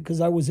exactly,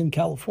 because I was in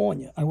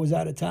California. I was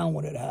out of town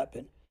when it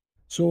happened.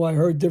 So I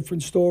heard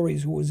different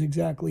stories who was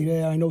exactly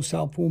there. I know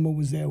Sal Puma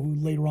was there, who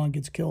later on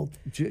gets killed.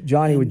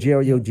 Johnny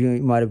Ruggiero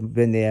Jr. might have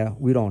been there.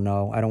 We don't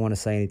know. I don't want to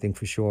say anything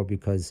for sure,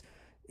 because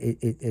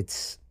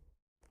it's,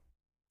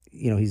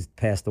 he's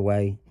passed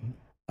away.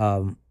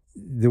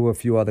 There were a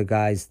few other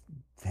guys,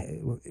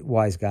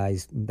 wise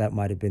guys, that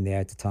might have been there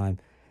at the time.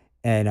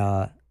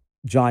 And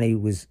Johnny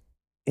was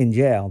in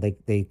jail.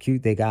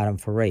 They got him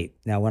for rape.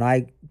 Now, when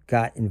I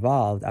got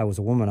involved, I was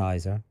a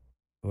womanizer,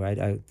 right?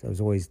 I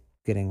was always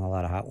getting a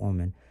lot of hot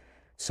women.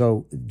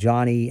 So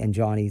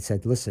Johnny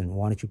said, "Listen,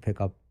 why don't you pick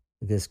up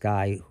this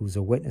guy who's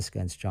a witness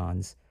against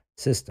John's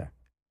sister?"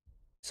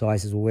 So I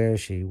says, "Well, where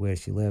is she? Where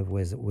does she live?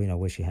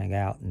 Where she hang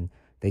out?" And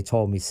they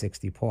told me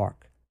 60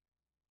 Park.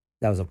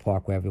 That was a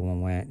park where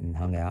everyone went and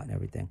hung out and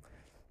everything.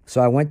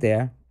 So I went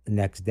there the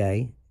next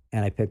day,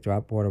 and I picked her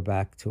up, brought her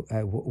back to.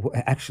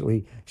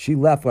 Actually, she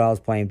left when I was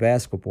playing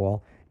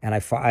basketball, and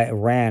I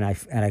ran.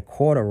 I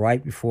caught her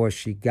right before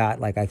she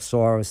got. I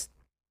saw her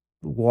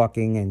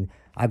walking, and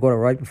I got her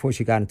right before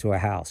she got into her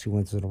house. She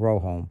went to the row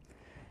home,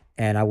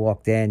 and I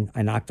walked in.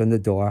 I knocked on the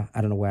door. I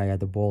don't know where I had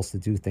the balls to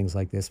do things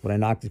like this, but I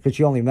knocked, because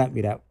she only met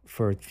me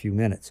for a few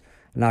minutes.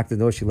 I knocked on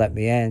the door. She let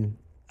me in.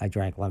 I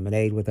drank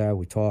lemonade with her.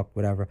 We talked,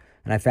 whatever,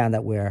 and I found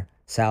out where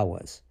Sal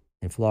was,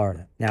 in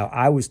Florida. Now,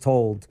 I was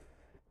told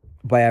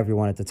by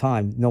everyone at the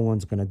time, no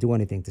one's going to do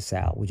anything to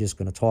Sal. We're just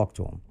going to talk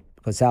to him,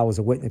 because Sal was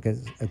a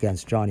witness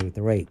against Johnny with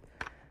the rape.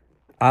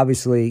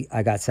 Obviously,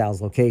 I got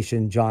Sal's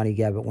location. Johnny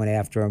Gebbit went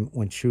after him.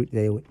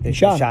 They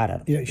shot at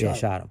him. Yeah,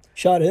 shot him.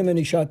 Shot him, and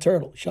he shot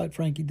Turtle. Shot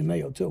Frankie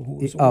DeMeo, too. Who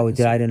was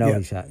I didn't know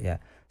he shot, yeah.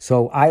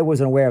 So I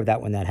wasn't aware of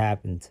that when that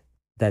happened,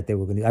 that they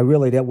were going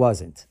to. That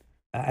wasn't.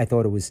 I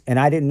thought it was, and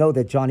I didn't know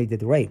that Johnny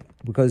did the rape,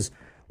 because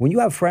when you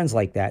have friends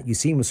like that, you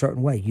see him a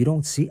certain way.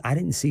 I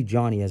didn't see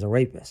Johnny as a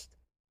rapist.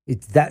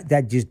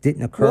 That just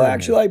didn't occur. Well,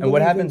 actually, and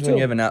what happens when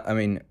you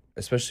have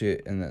especially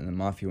in the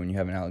Mafia, when you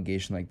have an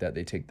allegation like that,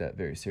 they take that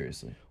very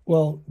seriously.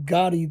 Well,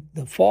 Gotti,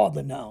 the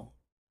father now,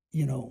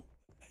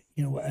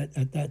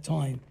 at that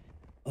time,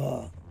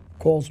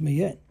 calls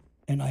me in,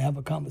 and I have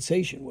a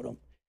conversation with him.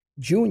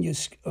 Junior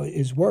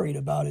is worried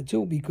about it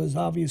too, because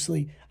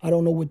obviously I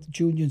don't know what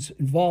Junior's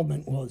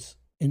involvement was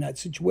in that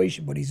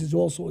situation, but he's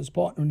also his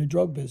partner in the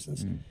drug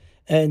business.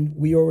 And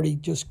we already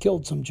just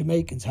killed some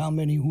Jamaicans. How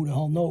many, who the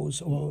hell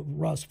knows, or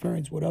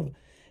Rastafarians, whatever.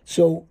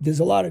 So there's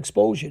a lot of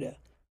exposure there.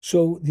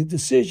 So the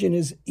decision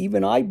is,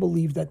 even I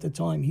believed at the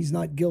time he's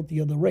not guilty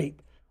of the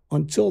rape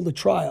until the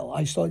trial.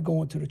 I started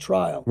going to the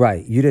trial.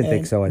 Right. You didn't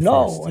think so at first.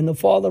 No, and the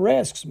father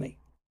asks me,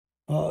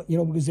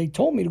 because they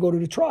told me to go to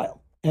the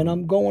trial. And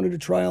I'm going to the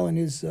trial, and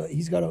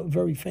he's got a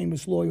very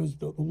famous lawyer,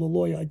 the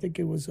lawyer, I think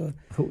it was...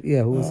 who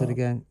was it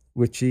again?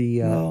 Richie,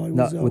 no, it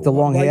was, with the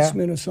long hair?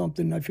 Weissman or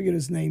something. I forget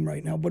his name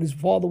right now, but his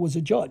father was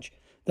a judge.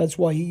 That's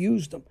why he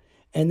used him.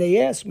 And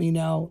they asked me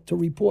now to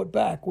report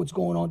back what's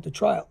going on at the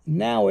trial.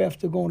 Now,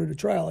 after going to the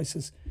trial, I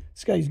says,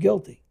 this guy's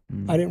guilty.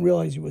 I didn't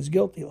realize he was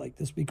guilty like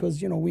this,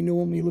 because, we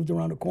knew him. He lived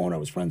around the corner. I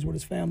was friends with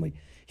his family.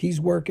 He's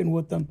working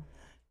with them.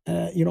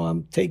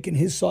 I'm taking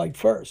his side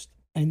first.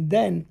 And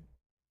then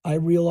I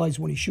realized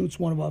when he shoots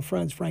one of our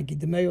friends, Frankie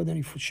DeMeo, then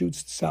he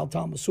shoots Sal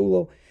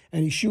Tomasulo,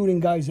 and he's shooting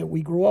guys that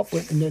we grew up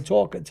with, and they're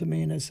talking to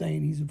me and they're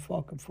saying he's a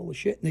fucking full of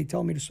shit, and they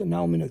tell me this. So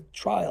now I'm in a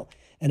trial,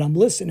 and I'm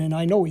listening, and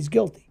I know he's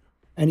guilty,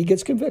 and he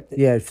gets convicted.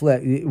 Yeah,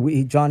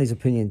 Johnny's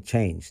opinion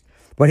changed.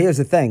 But here's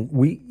the thing: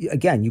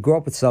 you grow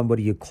up with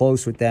somebody, you're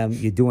close with them,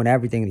 you're doing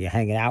everything, you're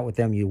hanging out with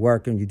them, you're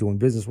working, you're doing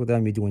business with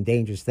them, you're doing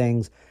dangerous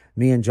things.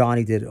 Me and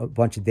Johnny did a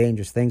bunch of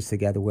dangerous things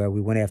together, where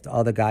we went after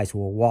other guys who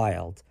were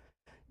wild,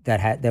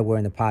 that were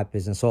in the pot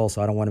business.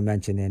 Also, I don't want to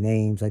mention their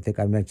names. I think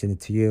I mentioned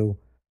it to you.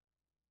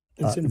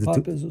 It's in the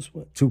pot business.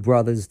 What? The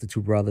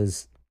two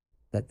brothers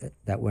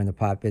that were in the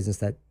pot business,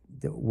 the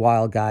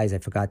wild guys. I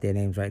forgot their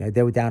names right now.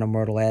 They were down on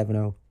Myrtle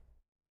Avenue.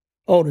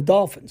 Oh, the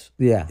Dolphins.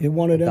 Yeah.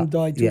 One of them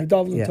died too. Yeah, The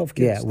Dolphins yeah, are tough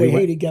kids. yeah. They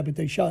hated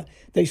Gebbit.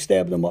 They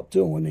stabbed him up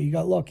too, and he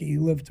got lucky. He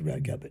lived through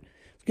that Gebbit.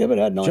 Gebbit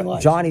had 9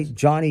 lives.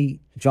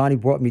 Johnny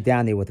brought me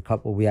down there with a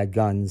couple. We had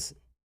guns,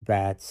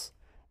 bats,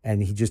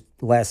 and he just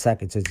last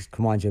second said,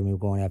 "Come on, Jimmy, we're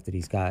going after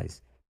these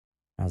guys."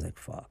 And I was like,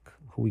 "Fuck,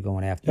 who are we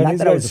going after?" And Not these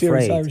that I guys, was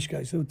serious afraid. Irish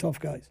guys. They were tough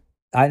guys.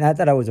 Not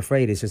that I was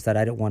afraid. It's just that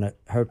I didn't want to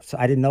hurt. So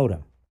I didn't know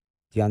them.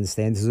 Do you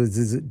understand? This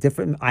is a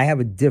different. I have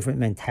a different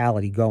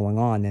mentality going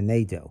on than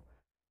they do.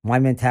 My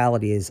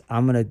mentality is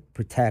I'm going to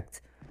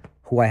protect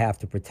who I have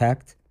to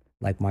protect,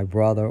 like my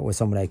brother or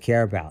somebody I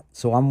care about.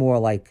 So I'm more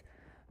like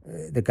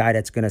the guy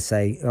that's going to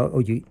say, "Oh,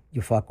 you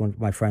fucking with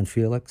my friend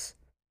Felix?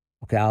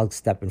 Okay, I'll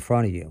step in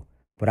front of you."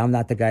 But I'm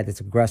not the guy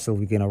that's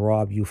aggressively going to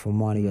rob you for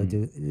money or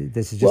do.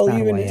 This is just not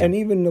who I am. And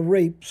even the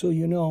rape, so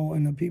you know,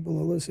 and the people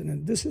are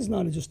listening. This is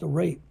not just a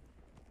rape.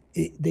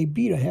 They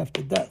beat her half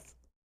to death.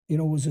 You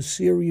know, it was a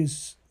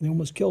serious. They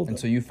almost killed her. And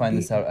so you find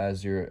this out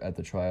as you're at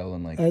the trial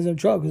and like. As I'm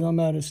trial, because I'm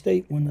out of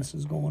state when this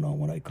is going on.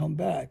 When I come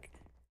back,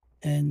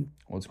 and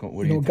What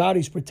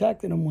Gotti's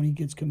protecting him when he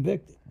gets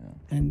convicted,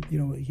 and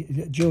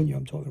Junior,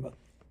 I'm talking about.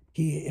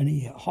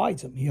 He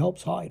hides him. He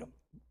helps hide him,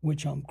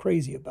 which I'm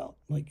crazy about.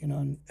 Like,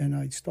 and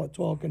I start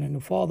talking, and the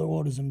father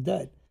orders him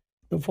dead.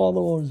 The father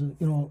orders,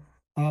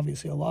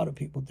 obviously a lot of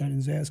people dead, and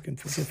is asking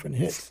for different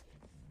hits,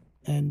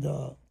 and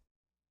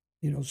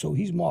so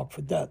he's marked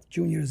for death.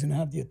 Junior doesn't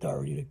have the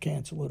authority to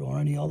cancel it or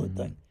any other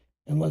thing,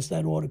 unless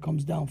that order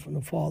comes down from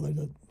the father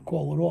to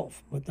call it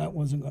off. But that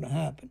wasn't going to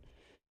happen,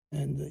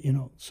 and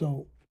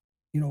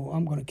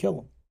I'm going to kill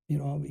him.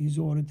 He's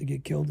ordered to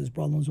get killed. His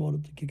brother-in-law's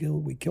ordered to get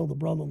killed. We killed the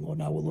brother-in-law.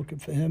 Now we're looking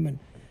for him. And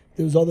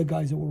there's other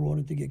guys that were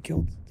ordered to get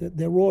killed.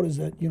 They're orders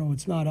that,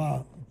 it's not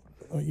our,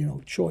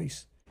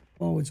 choice.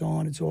 Oh, it's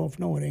on, it's off.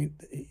 No, it ain't.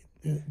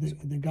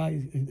 The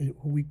guy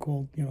who we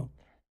call,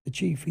 the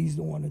chief, he's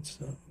the one that's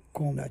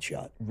calling that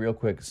shot. Real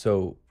quick,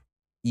 so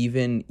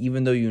even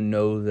though you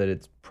know that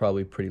it's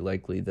probably pretty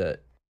likely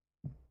that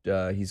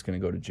he's going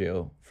to go to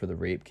jail for the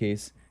rape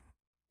case,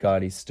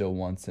 Gotti still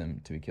wants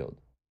him to be killed.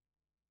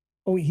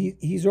 Oh,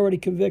 he's already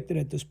convicted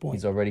at this point.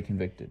 He's already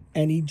convicted.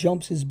 And he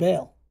jumps his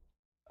bail.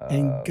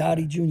 And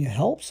Gotti Jr.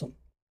 helps him,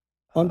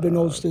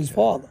 unbeknownst to his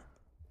father.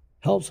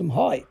 Helps him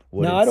hide.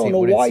 Now, I don't know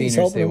why he's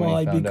helping him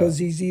hide, because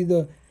he's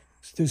either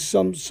there's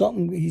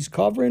something he's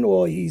covering,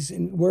 or he's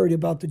worried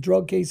about the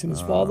drug case and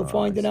his father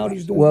finding out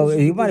he's doing Well, this,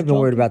 he might have been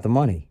worried about the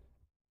money.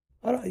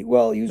 He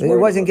was worried. It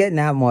wasn't getting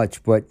that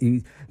much, but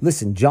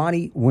listen,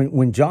 Johnny,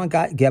 when John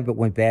Gebbit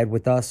went bad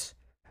with us,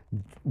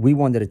 we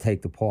wanted to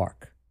take the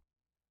park.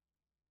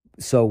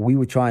 So we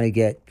were trying to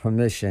get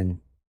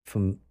permission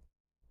from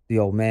the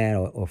old man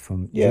or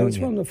from Junior. It's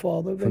from the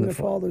father. And the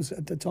father's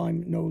at the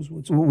time knows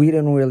what's going on. We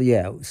didn't really,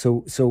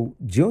 So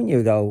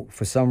Junior, though,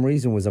 for some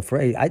reason was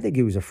afraid. I think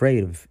he was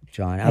afraid of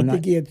John. I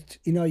think he had,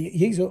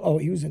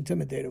 he was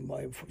intimidated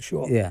by him, for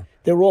sure. Yeah.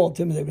 They were all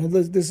intimidated.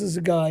 This is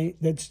a guy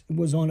that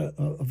was on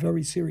a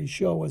very serious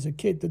show as a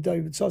kid, the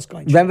David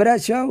Susskind show. Remember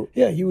that show?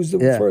 Yeah, he was the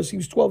first. He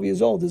was 12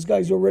 years old. This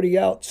guy's already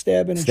out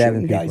stabbing and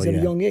shooting people, guys at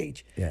a young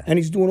age. Yeah. And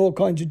he's doing all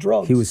kinds of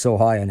drugs. He was so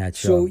high on that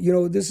show.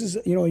 So, this is,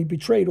 he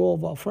betrayed all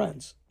of our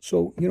friends.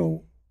 So,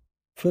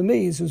 for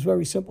me, it's a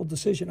very simple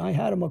decision. I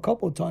had him a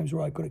couple of times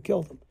where I could have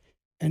killed him.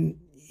 And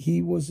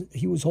he was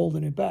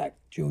holding it back,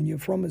 Junior,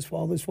 from his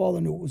father. His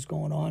father knew what was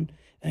going on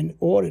and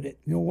ordered it.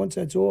 Once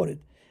that's ordered.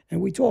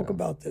 And we talk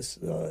about this.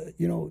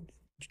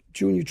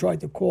 Junior tried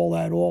to call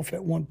that off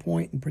at one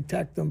point and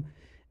protect him.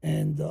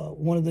 And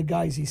one of the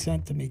guys he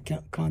sent to me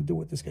can't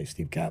do it, this guy,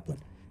 Steve Kaplan.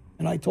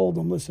 And I told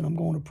him, listen, I'm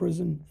going to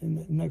prison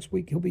next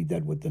week. He'll be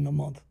dead within a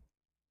month.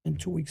 And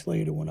 2 weeks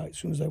later, as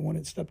soon as I went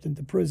and stepped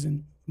into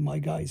prison, my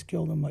guys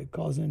killed him, my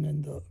cousin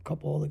and a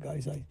couple other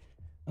guys I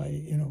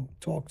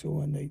talked to,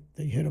 and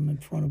they hit him in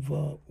front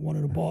of one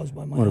of the bars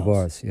by my house. One of the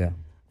bars, yeah.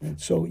 And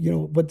so,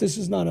 but this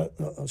is not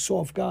a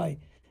soft guy.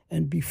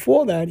 And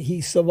before that,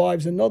 he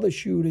survives another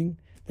shooting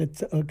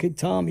that kid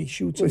Tommy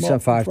shoots him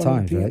up. 5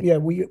 times, right? Yeah,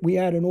 we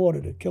had an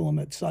order to kill him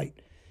at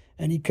sight.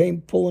 And he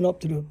came pulling up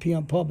to the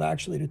PM pub,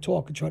 actually, to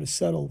talk and try to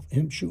settle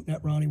him shooting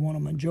at Ronnie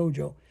Wonham and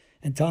JoJo.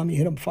 And Tommy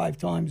hit him 5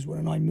 times with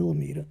a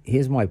 9mm.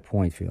 Here's my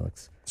point,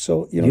 Felix.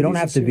 So you don't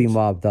have to be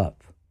mobbed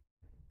up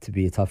to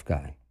be a tough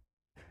guy.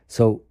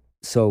 So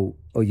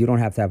you don't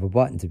have to have a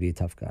button to be a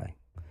tough guy.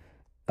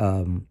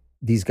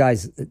 These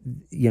guys,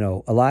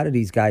 a lot of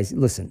these guys.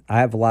 Listen, I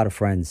have a lot of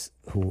friends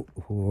who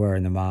were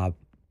in the mob,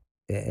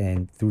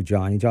 and through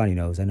Johnny. Johnny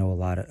knows. I know a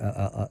lot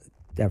of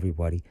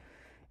everybody.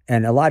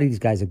 And a lot of these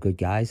guys are good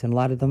guys, and a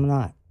lot of them are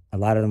not. A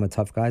lot of them are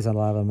tough guys, and a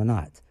lot of them are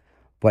not.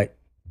 But,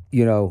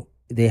 you know,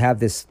 they have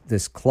this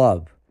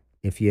club.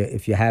 If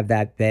you have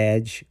that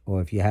badge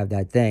or if you have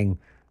that thing,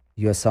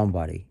 you're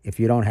somebody. If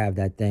you don't have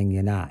that thing,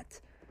 you're not.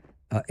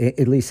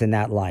 At least in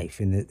that life,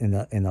 in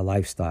the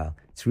lifestyle.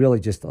 It's really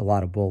just a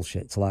lot of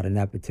bullshit. It's a lot of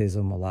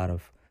nepotism, a lot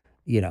of,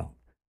 you know.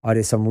 Are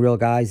there some real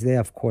guys there?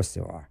 Of course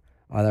there are.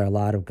 Are there a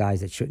lot of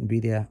guys that shouldn't be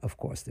there? Of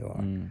course there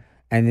are.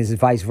 And there's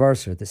vice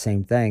versa, the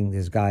same thing.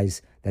 There's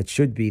guys that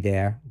should be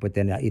there, but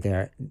they're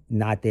either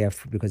not there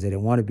because they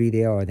didn't want to be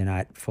there, or they're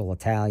not full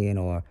Italian.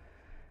 Or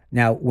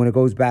now, when it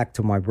goes back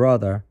to my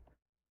brother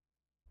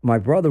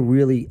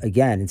really,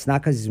 again, it's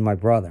not because he's my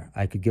brother.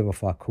 I could give a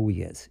fuck who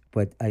he is,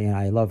 but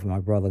I love my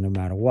brother no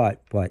matter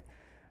what. But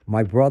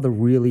my brother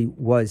really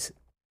was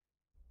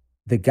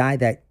the guy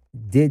that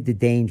did the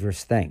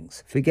dangerous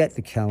things. Forget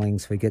the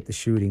killings, forget the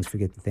shootings,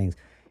 forget the things.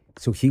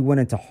 So he went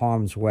into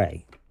harm's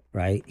way.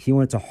 Right? He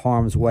went to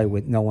harm's way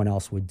what no one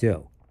else would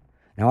do.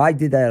 Now, I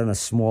did that on a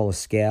smaller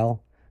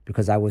scale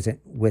because I wasn't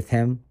with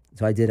him.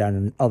 So I did it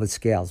on other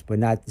scales, but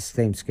not the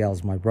same scale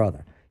as my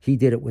brother. He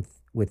did it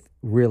with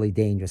really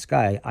dangerous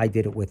guys. I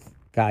did it with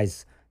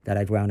guys that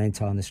I'd run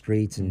into on the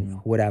streets and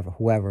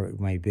whoever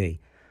it may be.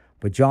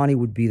 But Johnny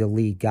would be the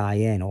lead guy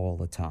in all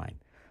the time.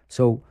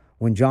 So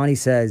when Johnny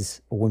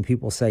says, or when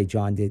people say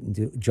John did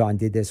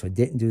this or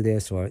didn't do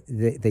this, or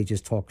they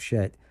just talk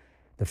shit,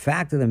 the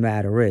fact of the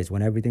matter is,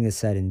 when everything is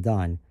said and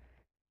done,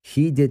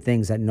 he did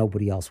things that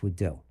nobody else would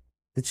do.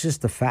 It's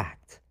just a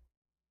fact.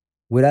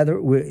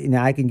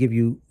 Now, I can give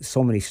you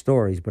so many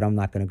stories, but I'm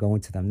not going to go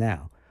into them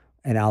now.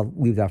 And I'll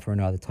leave that for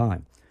another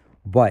time.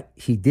 But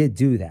he did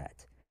do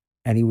that.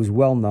 And he was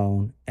well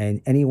known.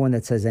 And anyone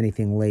that says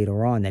anything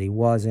later on that he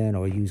wasn't,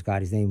 or used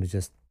Gotti's name, was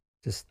just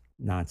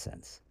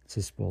nonsense. It's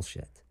just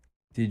bullshit.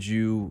 Did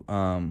you,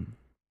 how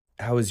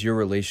was your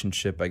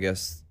relationship, I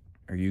guess,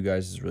 or you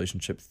guys'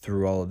 relationship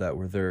through all of that?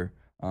 Were there,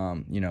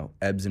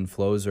 ebbs and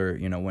flows, or,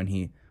 when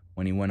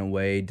he went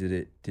away,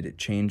 did it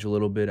change a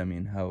little bit? I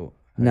mean, how?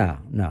 No,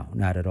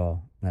 not at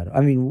all.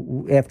 I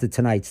mean, after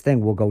tonight's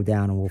thing, we'll go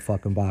down and we'll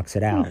fucking box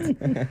it out.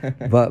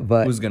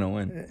 but who's gonna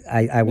win?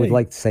 I would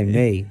like to say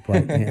me,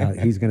 but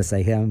he's gonna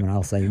say him, and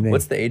I'll say me.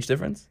 What's the age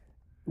difference?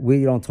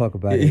 We don't talk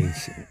about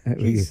age.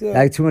 I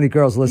have too many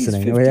girls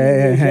listening. He's 15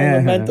 years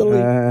younger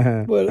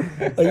mentally,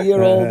 but a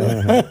year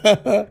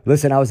older.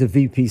 Listen, I was a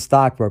VP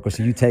stockbroker,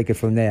 so you take it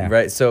from there.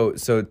 Right. So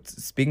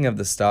speaking of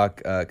the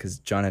stock, because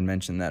John had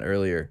mentioned that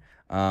earlier,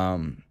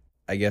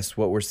 I guess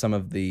what were some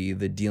of the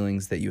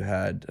dealings that you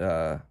had,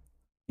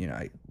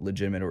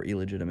 legitimate or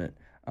illegitimate,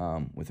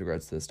 with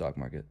regards to the stock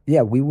market?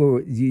 Yeah, we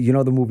were. You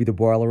know the movie The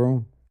Boiler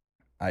Room?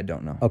 I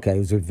don't know. Okay, it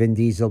was with Vin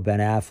Diesel, Ben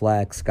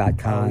Affleck, Scott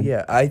Conn. Oh,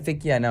 yeah. I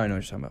think, now I know what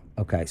you're talking about.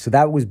 Okay, so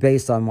that was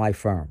based on my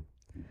firm.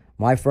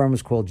 My firm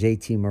was called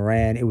JT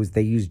Moran.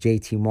 They used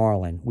JT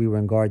Marlin. We were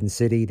in Garden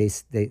City.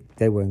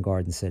 They were in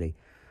Garden City.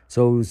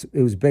 So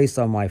it was based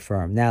on my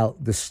firm. Now,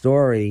 the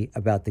story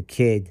about the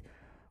kid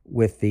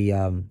with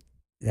the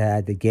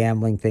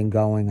gambling thing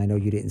going, I know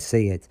you didn't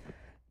see it.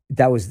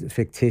 That was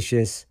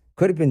fictitious.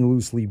 Could have been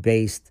loosely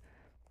based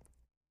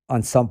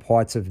on some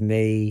parts of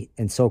me,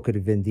 and so could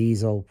have Vin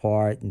Diesel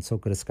part, and so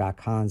could have Scott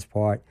Conn's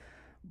part.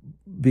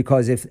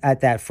 Because if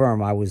at that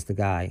firm I was the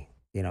guy,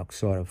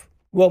 sort of.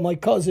 Well, my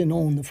cousin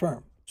owned the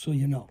firm, so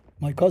you know.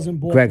 My cousin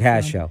bought Greg the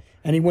firm, Hasho.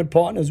 and he went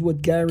partners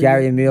with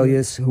Gary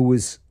Emilius, who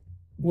was.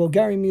 Well,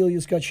 Gary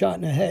Emilius got shot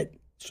in the head,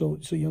 so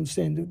you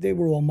understand, they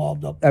were all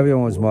mobbed up.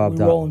 Everyone was mobbed up.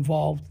 We were all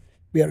involved.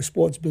 We had a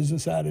sports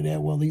business out of there.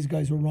 Well, these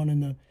guys were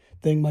running the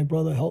thing. My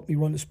brother helped me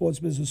run the sports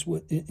business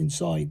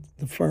inside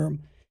the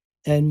firm.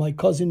 And my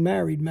cousin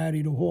married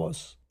a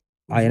horse.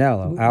 I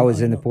know. I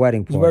was in the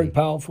wedding party. He was a very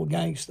powerful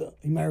gangster.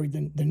 He married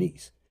the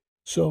niece.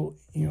 So,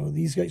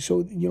 these guys,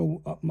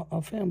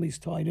 our family's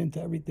tied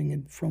into everything.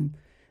 And from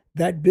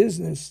that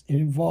business, it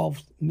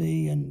involved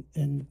me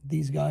and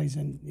these guys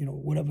and,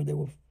 whatever they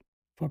were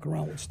fuck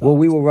around with stock. Well,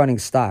 we were running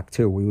stock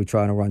too. We were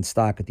trying to run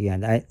stock at the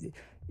end.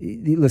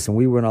 Listen,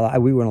 we were in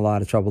a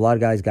lot of trouble. A lot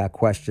of guys got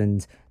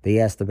questioned. They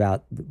asked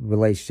about the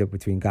relationship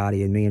between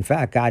Gotti and me. In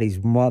fact,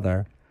 Gotti's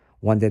mother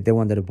wanted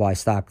to buy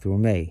stock through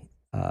me,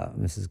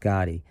 Mrs.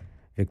 Gotti,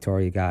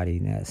 Victoria Gotti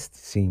Nest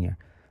Senior.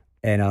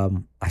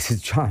 And I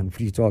said, John,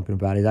 what are you talking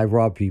about? I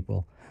rob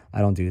people.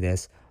 I don't do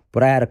this.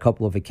 But I had a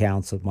couple of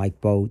accounts of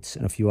Mike Boats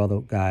and a few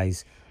other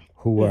guys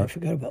who were. I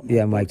forgot about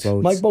Mike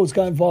Boats. Mike Boats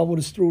got involved with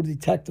us through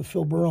Detective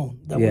Phil Barone.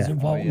 That was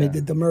involved when they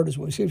did the murders.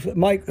 See, Phil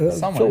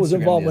was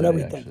involved with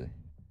everything. Actually.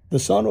 The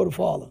son or the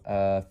father?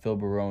 Phil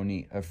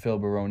Barone or Phil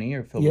Barone?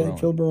 Yeah,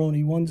 Phil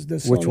Barone. One's the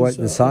son. Which one?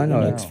 The son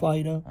or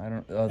ex-fighter? I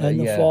don't. And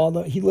the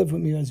father. He lived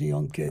with me as a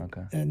young kid,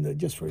 Okay. and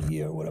just for a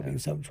year, or whatever. He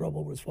was having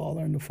trouble with his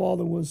father, and the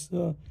father was.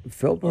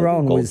 Phil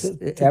Barone was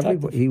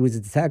everybody. He was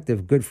a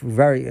detective, good for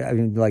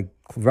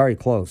very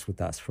close with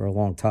us for a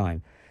long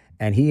time,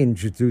 and he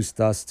introduced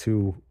us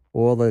to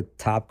all the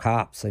top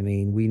cops. I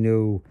mean, we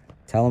knew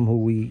Tell them who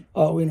we.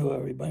 Oh, we know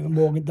everybody.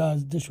 Morgan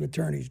Dodds, district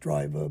attorney's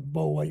driver.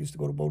 Bo, I used to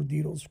go to Bo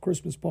Dito's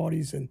Christmas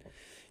parties, and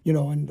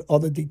and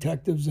other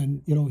detectives,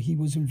 and he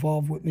was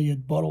involved with me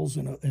at Buttles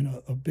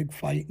in a big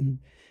fight, and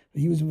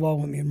he was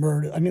involved with me in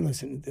murder. I mean,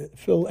 listen,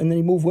 Phil, and then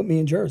he moved with me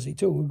in Jersey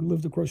too. He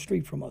lived across the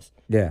street from us.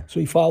 Yeah.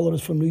 So he followed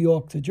us from New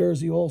York to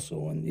Jersey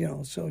also,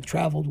 and so he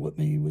traveled with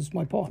me. He was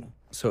my partner.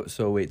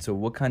 So wait. So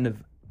what kind of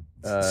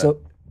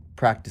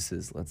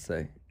practices, let's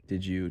say,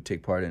 did you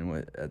take part in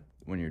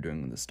when you're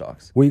doing the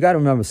stocks? Well, you got to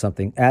remember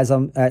something. As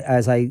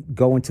I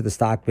go into the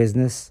stock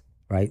business,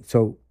 right?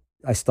 So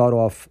I start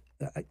off.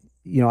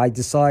 I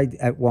decide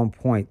at one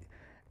point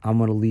I'm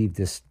going to leave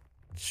this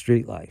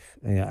street life.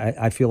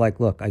 I feel like,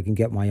 look, I can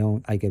get my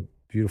own. I get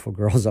beautiful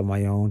girls on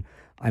my own.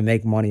 I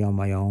make money on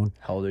my own.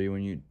 How old are you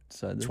when you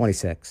decided this?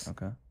 26.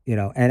 Okay.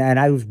 And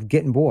I was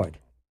getting bored.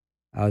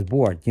 I was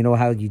bored. You know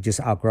how you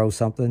just outgrow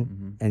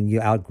something, and you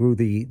outgrew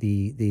the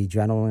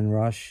adrenaline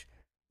rush.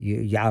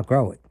 You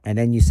outgrow it, and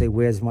then you say,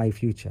 "Where's my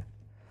future?"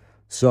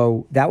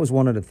 So that was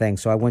one of the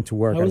things. So I went to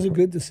work. That was a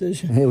good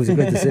decision. It was a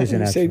good decision.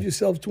 You actually. saved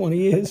yourself 20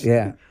 years.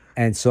 Yeah.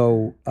 And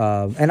so,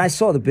 and I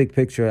saw the big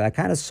picture. I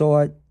kind of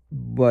saw it,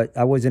 but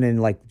I wasn't in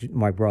like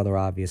my brother,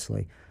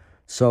 obviously.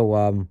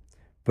 So,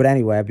 but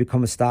anyway, I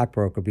become a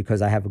stockbroker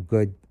because I have a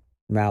good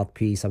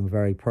mouthpiece. I'm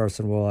very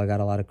personable. I got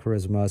a lot of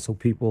charisma. So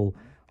people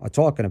are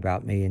talking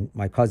about me. And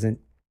my cousin,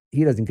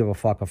 he doesn't give a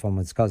fuck if I'm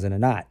his cousin or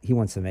not. He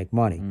wants to make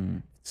money.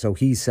 So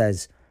he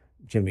says,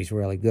 Jimmy's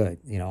really good.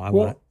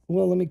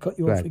 Well, let me cut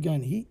you off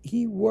again.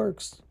 He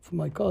works for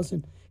my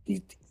cousin.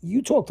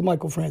 You talked to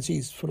Michael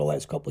Francis for the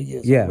last couple of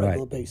years on a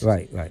regular basis.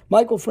 Right.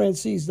 Michael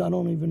Francis, I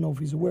don't even know if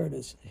he's aware of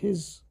this.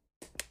 His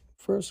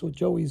first with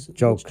Joe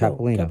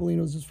Capolino.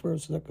 Capolino's his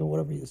first, second,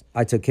 whatever he is.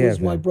 I took care of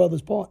him. He was my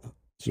brother's partner.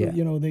 So,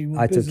 they were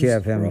I took care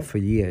of him forever. for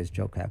years,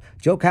 Joe Cap.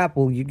 Joe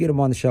Capel, you get him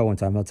on the show one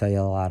time, he'll tell you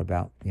a lot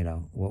about,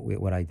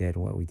 what I did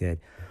and what we did.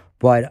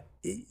 But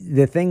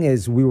the thing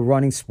is, we were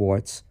running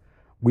sports.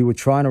 We were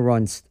trying to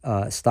run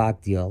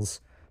stock deals.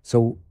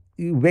 So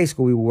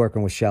basically, we were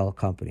working with shell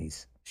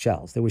companies.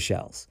 Shells. They were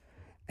shells.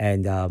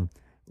 And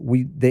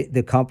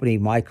the company,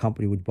 my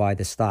company, would buy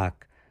the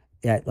stock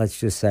at, let's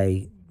just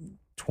say,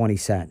 20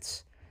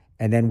 cents.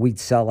 And then we'd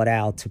sell it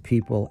out to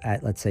people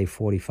at, let's say,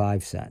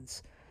 45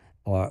 cents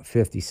or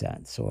 50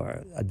 cents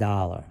or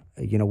 $1,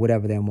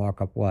 whatever their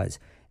markup was.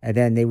 And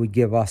then they would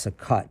give us a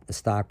cut. The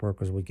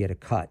stockbrokers would get a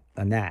cut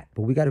on that.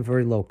 But we got a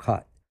very low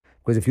cut.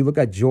 Because if you look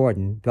at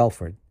Jordan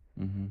Belford,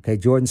 okay,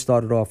 Jordan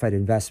started off at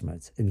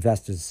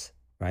Investors,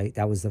 right?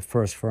 That was the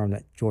first firm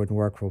that Jordan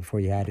worked for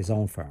before he had his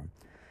own firm.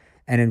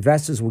 And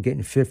investors were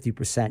getting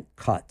 50%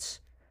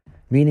 cuts,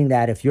 meaning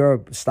that if you're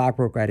a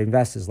stockbroker at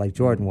Investors like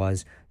Jordan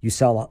was, you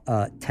sell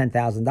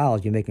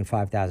 $10,000, you're making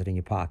 $5,000 in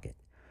your pocket.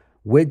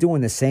 We're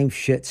doing the same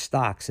shit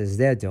stocks as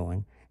they're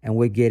doing, and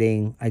we're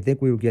getting, I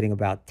think we were getting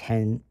about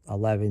 10,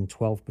 11,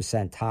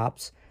 12%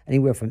 tops,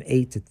 anywhere from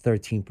 8 to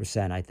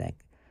 13%, I think.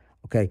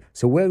 Okay,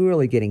 so we're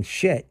really getting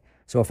shit.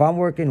 So if I'm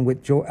working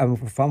with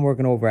if I'm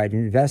working over at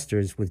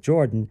Investors with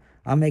Jordan,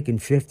 I'm making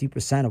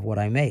 50% of what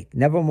I make.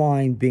 Never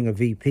mind being a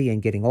VP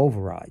and getting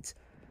overrides.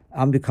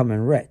 I'm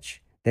becoming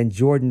rich. Then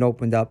Jordan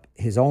opened up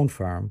his own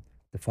firm.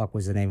 The fuck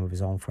was the name of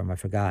his own firm? I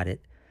forgot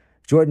it.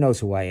 Jordan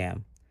knows who I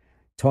am.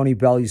 Tony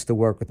Bell used to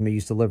work with me.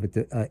 Used to live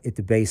at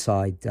the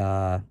Bayside.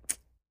 I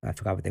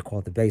forgot what they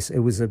called the base. It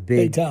was a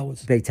big Bay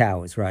Towers. Bay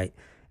Towers, right?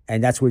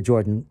 And that's where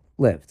Jordan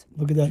lived.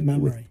 Look at that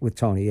memory. With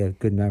Tony, yeah,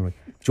 good memory.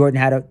 Jordan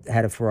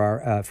had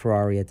a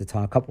Ferrari at the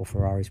time, a couple of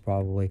Ferraris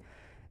probably,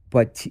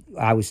 but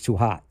I was too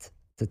hot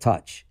to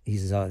touch. He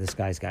says, "Oh, this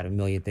guy's got a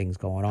million things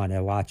going on.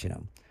 They're watching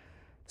him."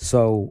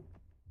 So,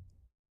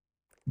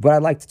 but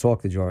I'd like to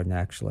talk to Jordan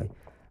actually,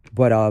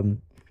 but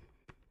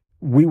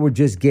we were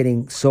just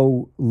getting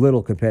so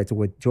little compared to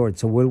what Jordan.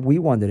 So what we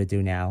wanted to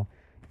do now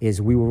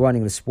is we were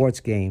running the sports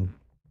game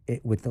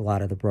with a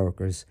lot of the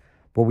brokers,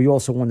 but we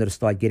also wanted to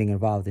start getting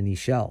involved in these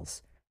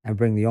shells and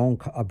bring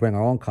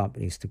our own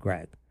companies to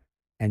Greg.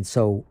 And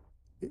so,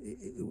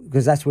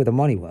 because that's where the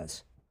money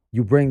was.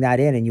 You bring that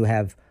in and you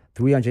have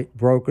 300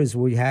 brokers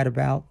we had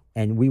about,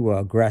 and we were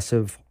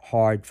aggressive,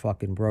 hard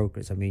fucking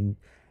brokers. I mean,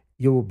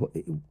 you were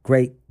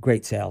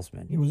great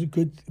salesmen. It was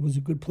a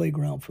good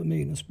playground for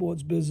me in the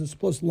sports business,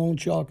 plus loan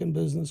sharking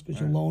business because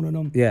you're loaning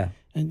them. Yeah,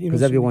 and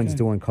because everyone's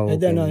doing coke.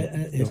 And then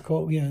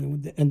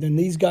and then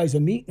these guys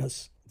are meeting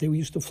us. They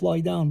used to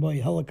fly down by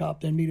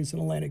helicopter and meet us in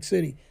Atlantic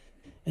City.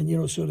 And,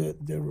 so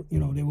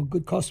they were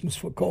good customers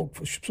for coke,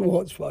 for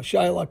sports, for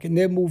Shylock, and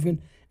they're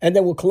moving, and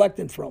then we're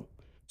collecting from.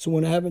 So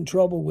when they're having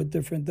trouble with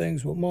different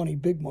things, with money,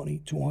 big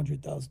money,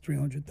 200,000,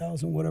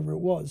 300,000, whatever it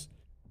was,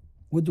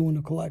 we're doing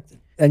the collecting.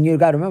 And you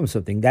got to remember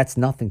something, that's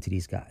nothing to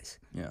these guys.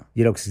 Yeah.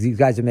 Because these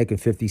guys are making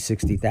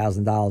 $50,000,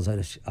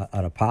 $60,000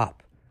 at a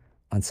pop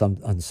on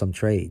some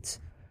trades.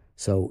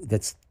 So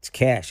it's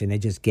cash, and they're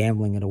just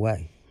gambling it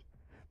away.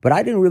 But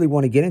I didn't really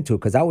want to get into it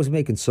because I was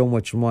making so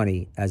much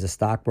money as a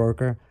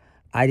stockbroker.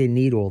 I didn't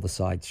need all the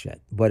side shit,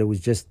 but it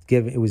was just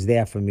it was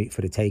there for me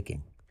for the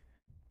taking.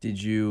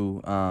 Did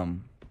you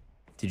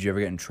ever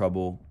get in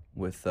trouble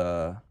with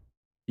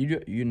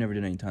you never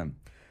did any time?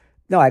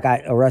 No, I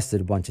got arrested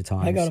a bunch of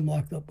times. I got him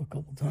locked up a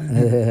couple times.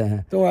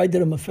 Don't worry, I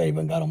did him a favor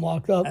and got him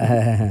locked up.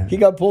 He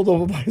got pulled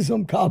over by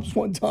some cops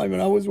one time,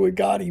 and I was with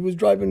Gotti. He was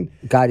driving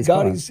Gotti's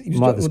car. he was driving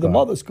Mother's with the car.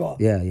 mother's car.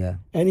 Yeah.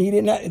 And he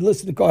didn't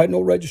listen. The car had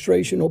no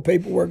registration, no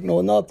paperwork, no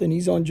nothing.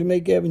 He's on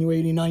Jamaica Avenue,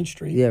 89th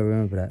Street. Yeah, I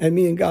remember that. And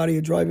me and Gotti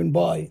are driving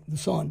by the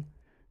Sun,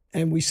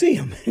 and we see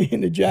him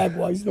in the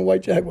Jaguar. He's in the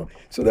white Jaguar.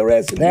 So they're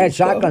asking. They had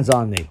shotguns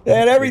on me. They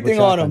had everything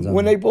Put on shotguns him.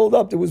 When they pulled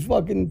up, there was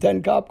fucking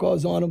 10 cop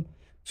cars on him.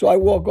 So I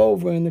walk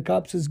over, and the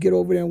cop says, "Get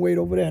over there and wait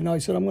over there." And I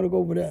said, "I'm going to go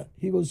over there."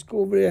 He goes, "Go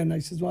over there." And I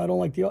says, "Well, I don't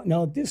like the."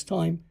 Now at this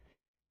time,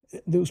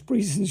 those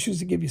prisons used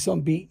to give you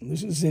some beating.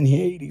 This is in the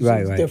 80s. Right,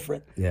 so it's right.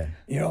 different. Yeah.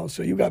 You know,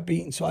 so you got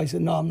beaten. So I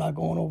said, "No, I'm not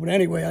going over there."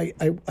 Anyway,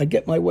 I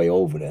get my way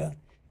over there,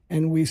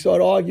 and we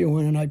start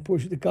arguing, and I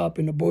push the cop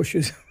in the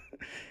bushes.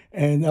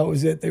 And that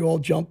was it. They all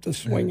jumped us,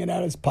 swinging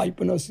at us,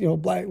 piping us,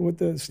 black with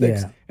the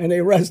sticks. Yeah. And they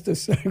arrest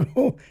us.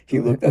 He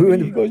looked at me,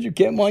 he goes, "You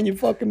can't mind your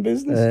fucking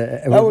business."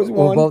 That was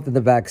we're one. both in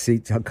the back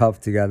seat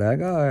cuffed together. I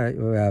go, all right,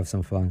 we'll have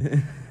some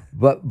fun.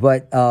 but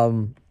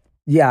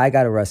yeah, I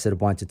got arrested a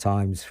bunch of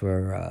times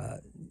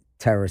for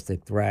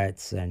terroristic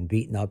threats and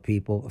beating up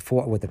people.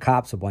 Fought with the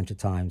cops a bunch of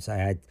times.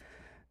 I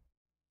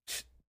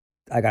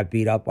got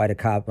beat up by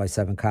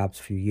 7 cops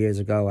a few years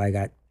ago. I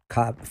got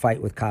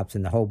fight with cops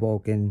in the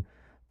Hoboken.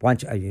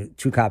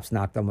 Two cops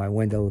knocked on my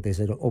window. They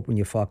said, "Open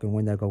your fucking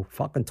window." I go,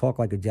 "Fucking talk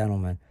like a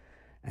gentleman."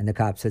 And the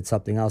cop said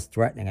something else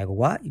threatening. I go,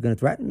 "What? You going to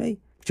threaten me?"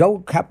 Joe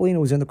Capolino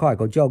was in the car. I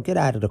go, "Joe, get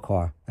out of the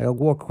car." I go,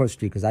 "Walk across the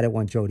street," because I didn't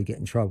want Joe to get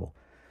in trouble.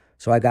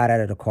 So I got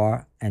out of the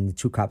car, and the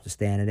 2 cops were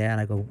standing there. And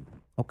I go,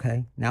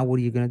 "Okay, now what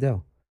are you going to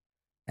do?"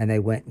 And they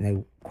went and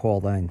they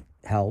called in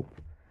help.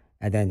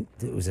 And then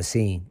it was a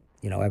scene.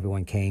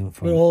 Everyone came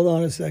from. But hold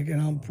on a second,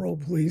 I'm pro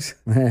police.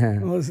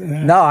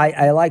 Listen, No,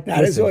 I like that.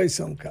 There's always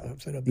some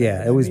cops that are bad.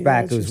 Yeah, it was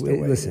back. That's just the way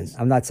it Listen, is.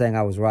 I'm not saying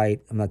I was right.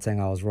 I'm not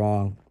saying I was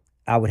wrong.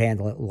 I would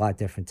handle it a lot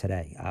different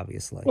today,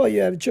 obviously. Well,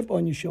 you have a chip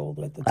on your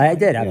shoulder at the time. I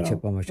did have a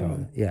chip on my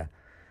shoulder. Yeah.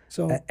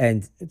 So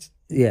And it's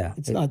yeah,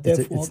 it's not their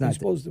fault. They're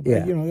supposed to.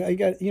 Yeah.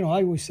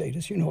 I always say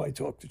this. I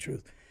talk the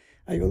truth.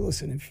 I go,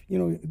 listen, if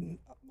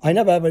I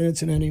never have an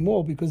incident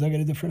anymore because I got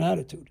a different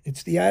attitude.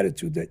 It's the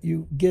attitude that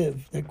you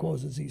give that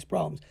causes these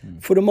problems,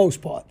 for the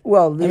most part.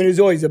 Well, there's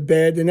always a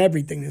bad in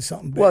everything. There's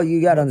something bad. Well,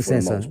 you got to for the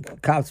understand most something.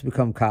 part. Cops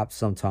become cops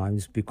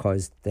sometimes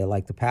because they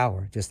like the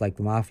power, just like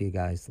the mafia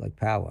guys like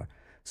power.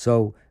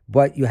 So,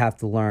 but you have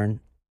to learn.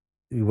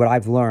 What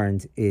I've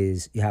learned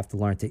is you have to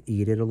learn to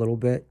eat it a little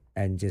bit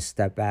and just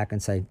step back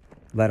and say,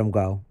 let them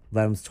go,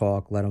 let them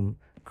talk, let them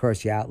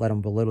curse you out, let them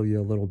belittle you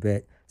a little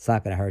bit. It's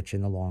not going to hurt you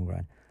in the long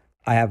run.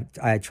 I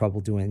had trouble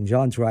doing it. And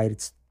John's right.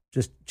 It's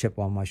just chip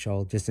on my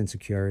shoulder, just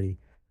insecurity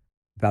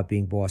about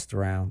being bossed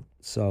around.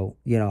 So,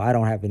 I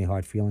don't have any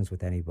hard feelings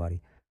with anybody.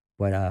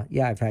 But,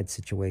 yeah, I've had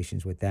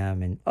situations with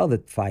them and other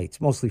fights,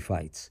 mostly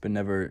fights. But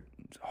never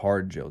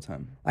hard jail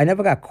time. I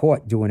never got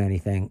caught doing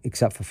anything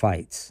except for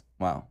fights.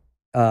 Wow.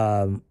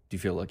 Do you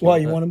feel lucky? Why,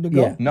 about you that? want him to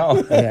go? Yeah.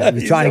 No. Yeah,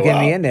 you're trying to get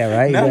me in there,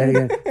 right?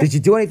 No. Did you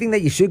do anything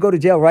that you should go to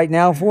jail right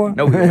now for?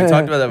 No, we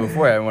talked about that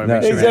before. I want to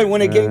make They sure. said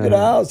when it came to the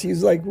house,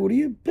 he's like, "What are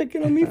you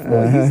picking on me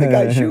for?" He's the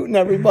guy shooting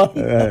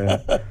everybody.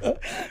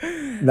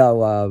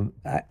 No,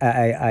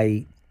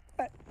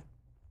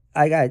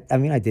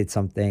 I did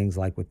some things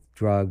like with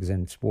drugs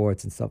and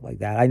sports and stuff like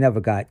that. I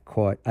never got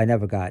caught.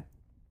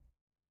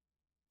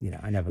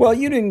 Well,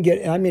 you didn't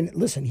get.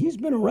 Listen, he's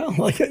been around.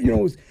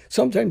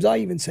 Sometimes I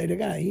even say to the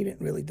guy, he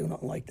didn't really do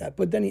nothing like that.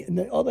 But then, on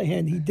the other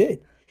hand, he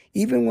did.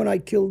 Even when I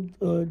killed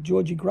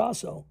Georgie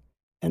Grasso,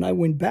 and I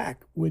went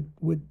back with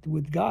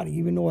Gotti,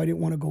 even though I didn't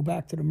want to go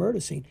back to the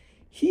murder scene,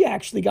 he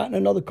actually got in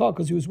another car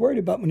because he was worried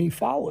about when he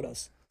followed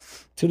us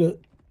to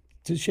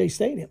Shea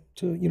Stadium,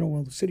 to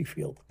the City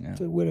Field,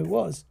 to where it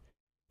was,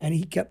 and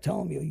he kept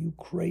telling me, "Are you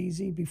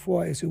crazy?"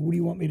 Before I said, "What do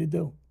you want me to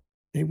do?"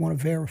 They want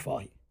to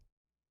verify.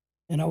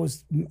 And I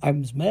was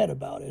mad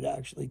about it,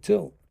 actually,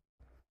 too.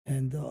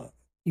 And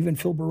even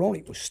Phil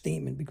Baroni was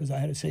steaming because I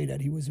had to say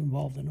that he was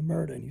involved in a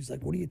murder. And he's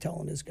like, "What are you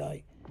telling this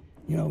guy?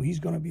 He's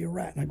going to be a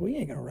rat." And I go, "He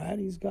ain't going to rat.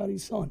 He's got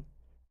his son."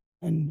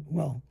 And,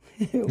 well,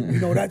 we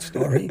know that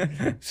story.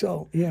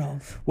 So,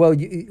 Well,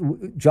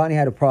 Johnny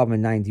had a problem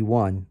in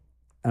 '91.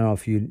 I don't know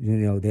if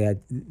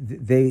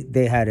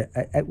they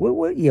had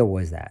what year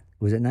was that?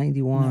 Was it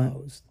 '91? No,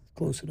 it was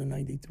closer to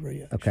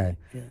 '93. Okay.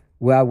 Yeah.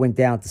 Well, I went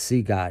down to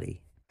see Gotti.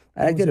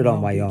 I did it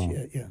on my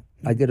own. Yeah.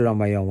 I did it on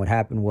my own. What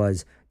happened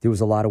was there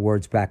was a lot of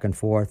words back and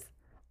forth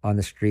on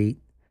the street.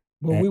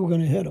 Well, we were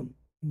going to hit him.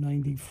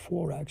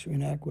 94, actually,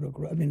 in Aqueduct.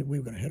 We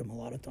were going to hit him a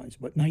lot of times.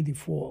 But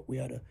 94, we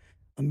had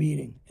a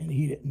meeting, and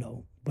he didn't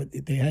know. But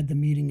they had the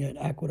meeting at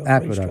Aqueduct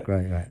Racetrack.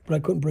 Right. But I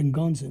couldn't bring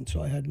guns in,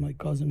 so I had my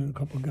cousin and a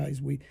couple of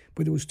guys.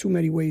 But there was too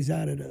many ways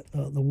out of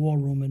the war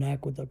room in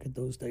Aqueduct at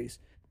those days.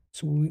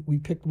 So we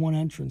picked one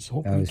entrance,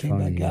 hoping he came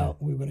back out.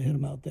 We were going to hit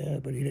him out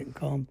there, but he didn't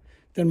come.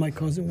 Then my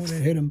cousin wanted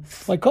to hit him.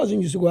 My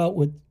cousin used to go out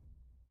with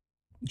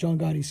John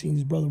Gotti's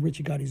senior's brother,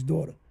 Richie Gotti's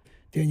daughter,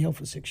 Danielle,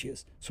 for 6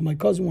 years. So my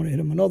cousin wanted to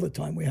hit him another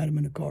time. We had him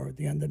in the car at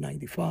the end of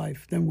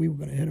 '95. Then we were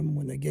going to hit him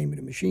when they gave me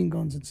the machine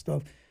guns and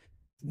stuff.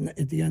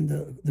 at the end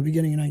of the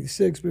beginning of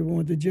 '96, we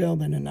went to jail.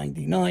 Then in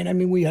 '99, I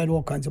mean, we had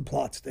all kinds of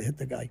plots to hit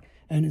the guy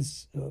and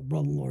his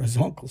brother-in-law, his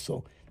uncle.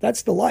 So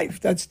that's the life.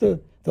 That's the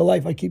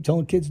life I keep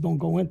telling kids don't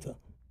go into,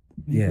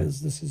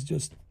 because this is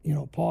just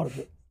part of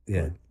it.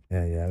 Yeah.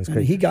 It was And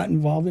crazy. he got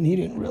involved, and he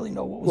didn't really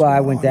know what was Well, going I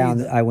on. went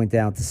down. either. I went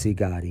down to see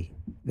Gotti.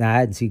 Now I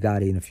hadn't seen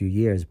Gotti in a few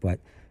years, but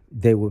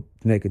they were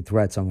making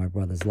threats on my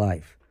brother's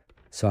life.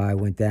 So I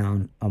went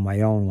down on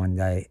my own one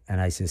day, and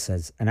I just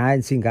says, and I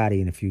hadn't seen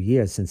Gotti in a few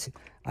years since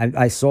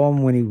I saw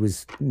him when he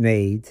was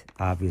made,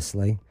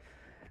 obviously,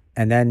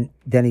 and then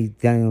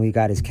when he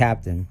got his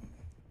captain,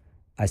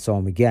 I saw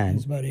him again,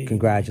 was about 89.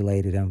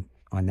 congratulated him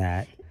on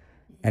that,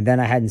 and then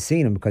I hadn't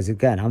seen him because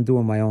again I'm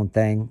doing my own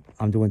thing.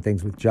 I'm doing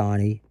things with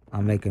Johnny.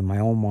 I'm making my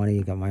own money.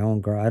 I got my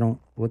own girl.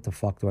 What the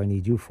fuck do I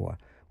need you for?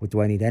 What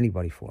do I need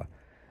anybody for?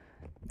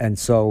 And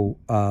so,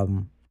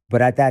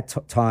 but at that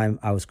time,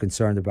 I was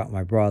concerned about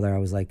my brother. I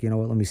was like, you know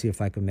what? Let me see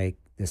if I can make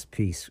this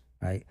peace,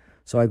 right?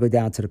 So I go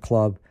down to the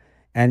club,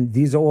 and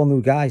these are all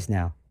new guys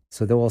now.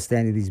 So they're all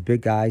standing, these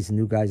big guys and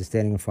new guys are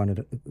standing in front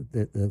of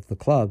the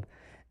club,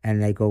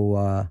 and they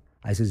go,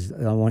 I says,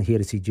 I want here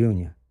to see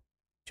Junior,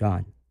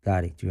 John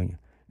Gotti, Jr.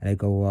 And they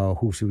go,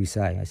 who should we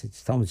say? I said,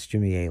 just tell them it's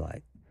Jimmy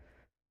Alite.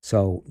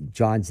 So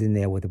John's in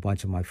there with a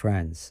bunch of my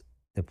friends.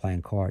 They're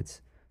playing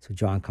cards. So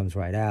John comes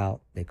right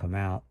out. They come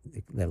out.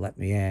 They let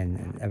me in,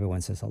 and everyone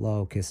says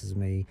hello, kisses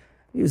me.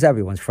 It was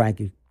everyone's.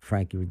 Frankie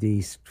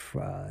Radice,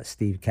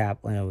 Steve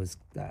Kaplan. It was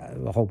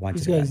a whole bunch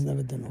These of guys guys.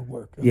 never did no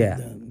work. Yeah.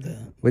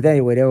 But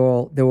anyway, they were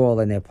all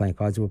in there playing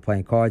cards. We were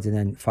playing cards, and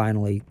then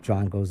finally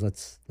John goes,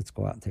 "Let's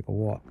go out and take a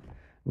walk."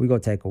 We go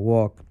take a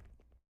walk,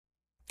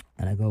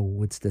 and I go,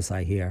 "What's this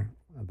I hear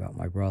about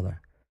my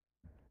brother?"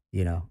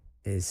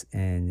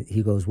 And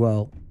he goes,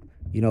 "Well,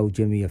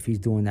 Jimmy, if he's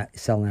doing that,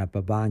 selling that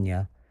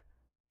babanya,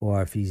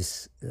 or if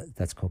he's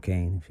that's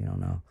cocaine, if you don't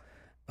know,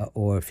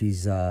 or if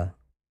he's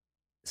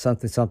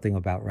something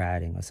about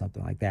ratting or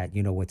something like that,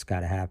 what's got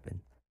to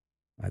happen."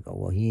 I go,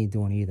 "Well, he ain't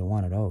doing either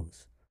one of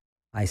those."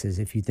 I says,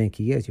 "If you think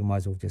he is, you might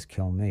as well just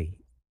kill me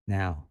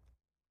now."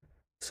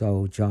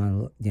 So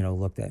John,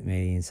 looked at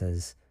me and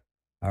says,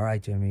 "All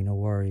right, Jimmy, no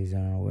worries,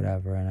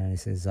 whatever." And he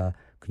says,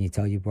 "Can you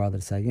tell your brother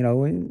to say, he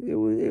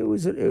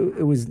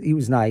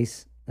was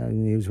nice. I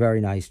mean, he was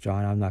very nice,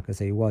 John. I'm not gonna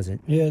say he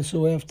wasn't." Yeah,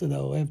 so after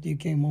you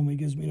came home, he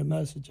gives me the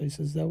message. I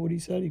says, "Is that what he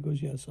said?" He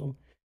goes, "Yeah." So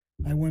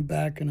I went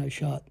back and I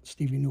shot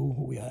Stevie Newell,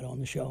 who we had on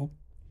the show.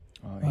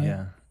 Oh, Right?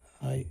 yeah.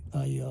 I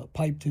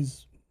piped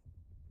his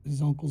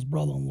uncle's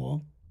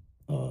brother-in-law,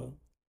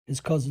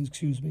 his cousin,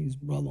 his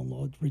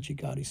brother-in-law, Richie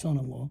Gotti's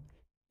son-in-law.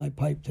 I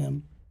piped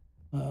him.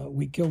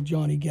 We killed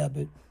Johnny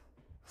Gebbett.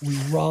 We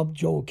robbed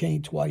Joe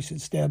Kane twice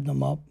and stabbed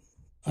him up.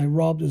 I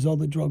robbed his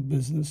other drug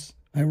business.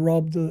 I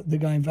robbed the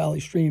guy in Valley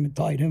Stream and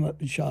tied him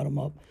up and shot him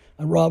up.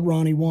 I robbed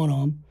Ronnie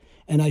One-Arm,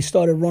 and I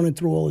started running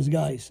through all his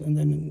guys. And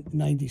then in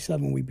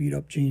 '97, we beat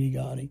up Jeannie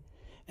Gotti.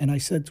 And I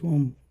said to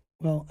him,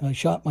 well, I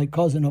shot my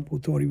cousin up who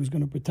thought he was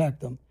going to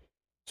protect him.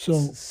 So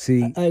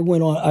See, I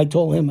went on, I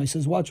told him, I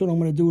says, watch what I'm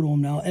going to do to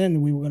him now.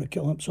 And we were going to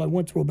kill him. So I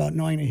went through about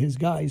 9 of his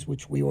guys,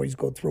 which we always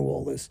go through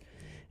all this.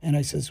 And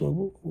I says,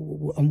 well,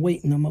 I'm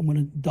waiting. I'm going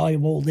to die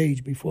of old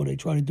age before they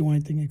try to do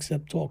anything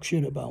except talk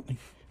shit about me,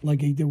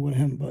 like he did with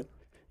him. But,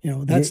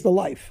 that's the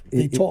life.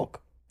 They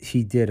talk.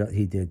 He did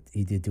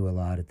do a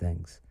lot of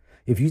things.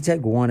 If you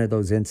take one of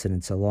those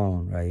incidents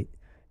alone, right,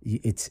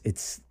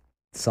 it's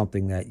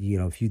something that,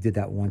 if you did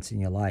that once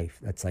in your life,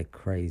 that's like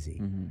crazy.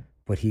 Mm-hmm.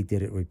 But he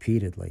did it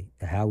repeatedly.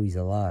 How he's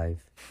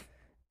alive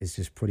is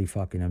just pretty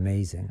fucking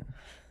amazing.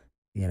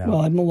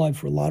 Well, I'm alive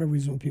for a lot of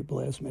reasons when people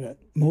ask me that.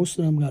 Most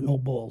of them got no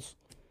balls.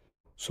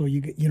 So,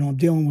 I'm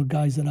dealing with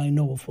guys that I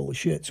know are full of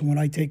shit. So when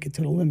I take it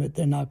to the limit,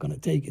 they're not going to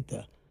take it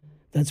there.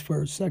 That's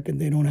first. Second,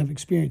 they don't have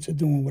experience of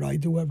doing what I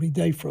do every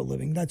day for a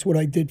living. That's what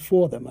I did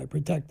for them. I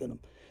protected them.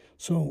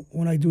 So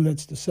when I do,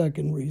 that's the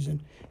second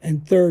reason.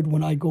 And third,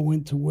 when I go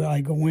into where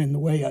I go in, the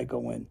way I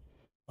go in,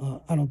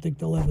 I don't think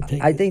they'll ever take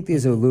it. I think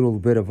there's a little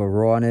bit of a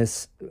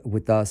rawness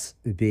with us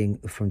being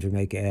from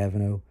Jamaica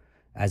Avenue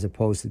as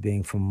opposed to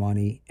being from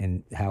Money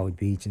and Howard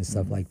Beach and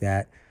stuff like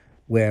that,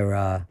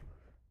 where,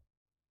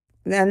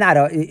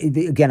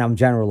 again, I'm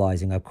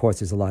generalizing. Of course,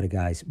 there's a lot of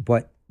guys,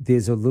 but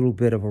there's a little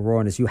bit of a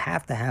rawness. You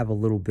have to have a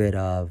little bit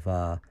of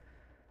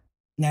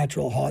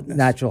natural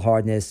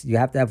hardness. You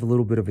have to have a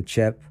little bit of a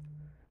chip.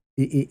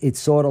 It's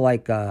sort of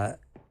like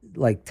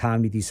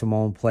Tommy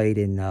DeSimone played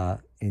in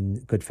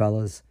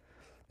Goodfellas.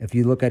 If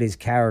you look at his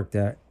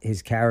character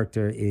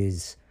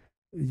is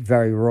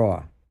very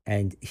raw,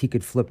 and he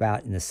could flip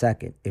out in a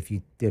second if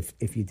you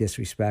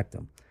disrespect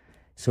him.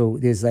 So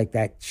there's like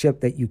that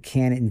chip that you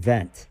can't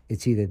invent.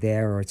 It's either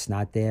there or it's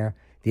not there.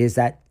 There's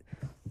that.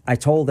 I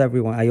told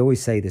everyone, I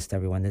always say this to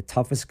everyone, the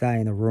toughest guy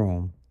in the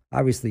room,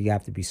 obviously you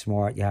have to be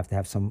smart, you have to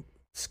have some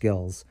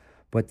skills,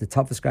 but the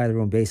toughest guy in the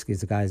room basically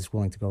is the guy that's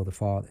willing to go the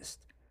farthest.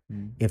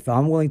 Mm. If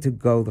I'm willing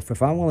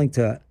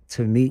to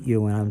meet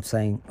you and I'm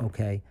saying,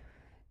 okay,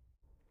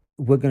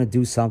 we're going to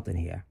do something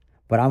here,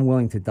 but I'm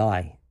willing to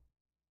die.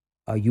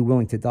 Are you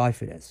willing to die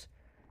for this?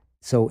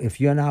 So if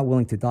you're not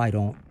willing to die,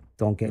 don't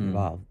don't get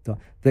involved.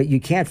 But you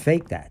can't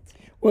fake that.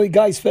 Well,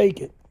 guys fake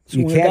it. So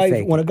You when can't a guy,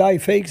 fake when it. a guy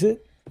fakes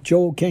it,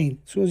 Joe Kane,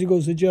 as soon as he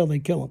goes to jail, they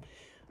kill him.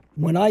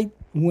 When I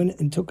went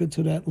and took it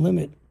to that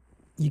limit,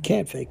 you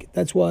can't fake it.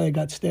 That's why I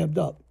got stabbed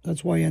up.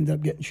 That's why I ended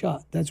up getting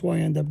shot. That's why I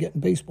ended up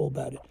getting baseball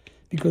batted,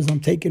 because I'm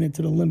taking it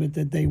to the limit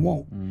that they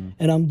won't.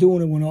 And I'm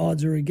doing it when the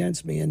odds are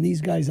against me. And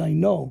these guys I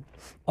know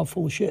are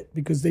full of shit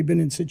because they've been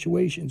in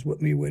situations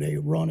with me where they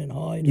run and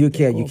hide. You and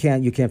take off.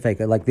 can't fake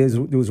it. Like there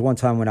was one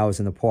time when I was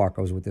in the park,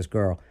 I was with this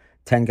girl.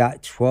 10 guys,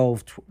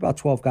 about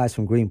 12 guys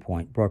from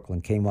Greenpoint,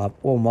 Brooklyn, came up.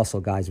 All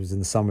muscle guys. It was in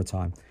the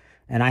summertime.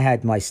 And I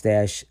had my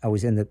stash. I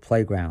was in the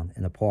playground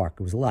in the park.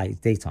 It was light,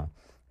 daytime.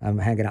 I'm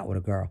hanging out with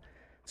a girl.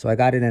 So I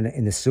got it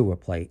in the sewer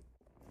plate.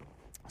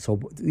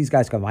 So these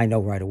guys come. I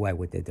know right away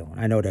what they're doing.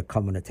 I know they're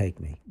coming to take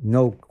me.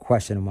 No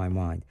question in my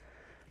mind.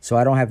 So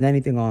I don't have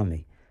anything on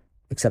me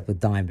except a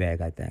dime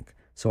bag, I think.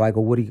 So I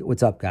go,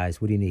 what's up,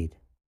 guys? What do you need?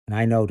 And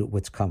I know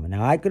what's coming.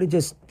 Now, I could have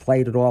just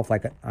played it off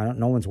like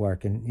no one's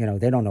working. You know,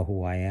 they don't know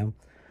who I am.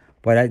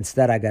 But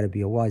instead, I got to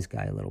be a wise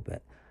guy a little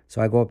bit.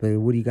 So I go up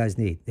and what do you guys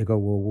need? They go,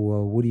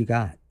 well, what do you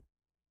got?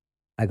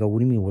 I go, what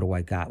do you mean, what do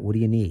I got? What do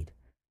you need?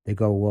 They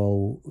go,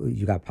 well,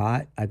 you got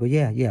pot? I go,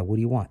 yeah, what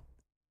do you want?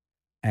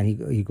 And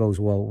he goes,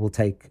 well,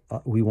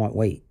 we want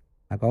weight.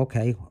 I go,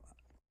 okay,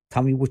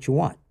 tell me what you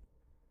want.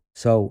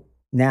 So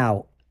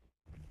now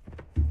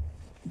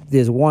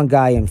there's one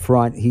guy in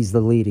front. He's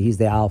the leader. He's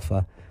the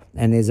alpha.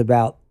 And there's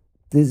about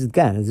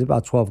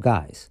 12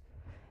 guys.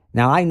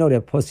 Now, I know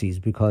they're pussies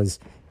because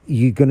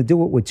you're going to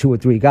do it with 2 or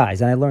 3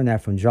 guys. And I learned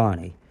that from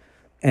Johnny.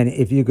 And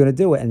if you're going to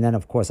do it, and then,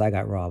 of course, I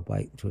got robbed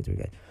by 2 or 3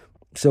 guys.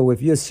 So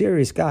if you're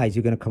serious guys,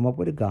 you're going to come up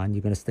with a gun.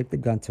 You're going to stick the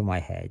gun to my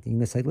head. And you're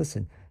going to say,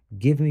 listen,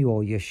 give me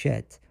all your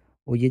shit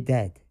or you're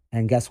dead.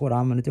 And guess what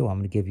I'm going to do? I'm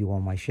going to give you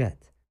all my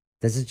shit.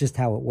 This is just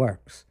how it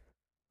works,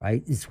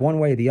 right? It's one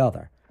way or the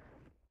other.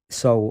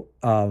 So,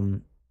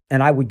 and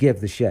I would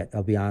give the shit.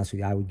 I'll be honest with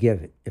you. I would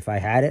give it. If I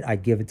had it,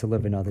 I'd give it to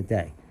live another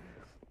day.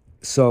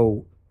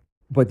 So,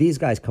 but these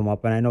guys come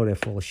up and I know they're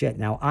full of shit.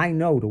 Now, I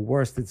know the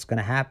worst that's going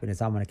to happen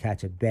is I'm going to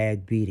catch a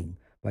bad beating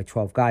by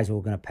 12 guys who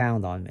are going to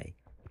pound on me.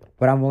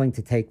 But I'm willing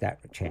to take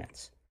that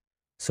chance.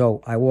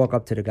 So I walk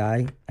up to the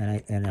guy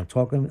and I'm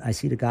talking. I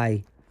see the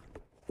guy,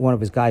 one of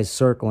his guys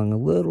circling a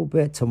little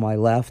bit to my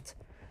left,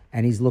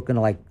 and he's looking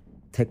to like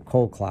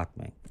cold clock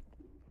me.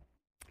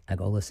 I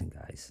go, listen,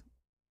 guys,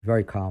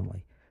 very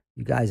calmly,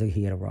 you guys are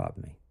here to rob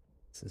me.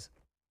 It's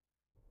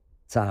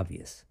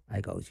obvious.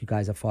 I go, you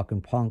guys are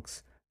fucking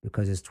punks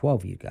because there's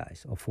 12 of you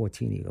guys or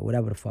 14 of you or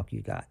whatever the fuck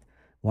you got.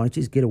 Why don't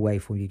you just get away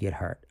before you get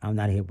hurt? I'm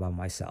not here by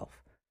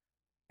myself.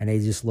 And they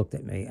just looked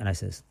at me and I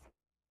says,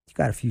 you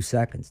got a few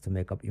seconds to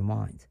make up your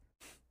mind.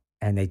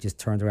 And they just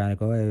turned around and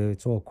go, hey,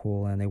 it's all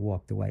cool. And they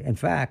walked away. In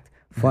fact,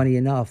 funny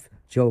enough,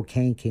 Joe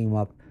Kane came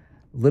up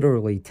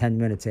literally 10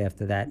 minutes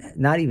after that.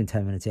 Not even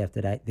 10 minutes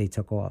after that, they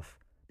took off.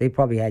 They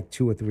probably had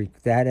 2 or 3,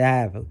 they had to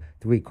have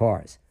 3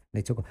 cars.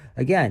 They took off.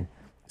 Again,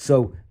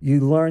 so you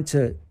learn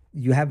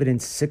you have it in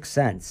 6th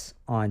sense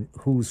on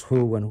who's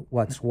who and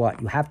what's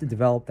what. You have to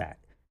develop that.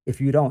 If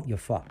you don't, you're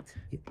fucked.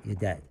 You're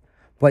dead.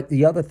 But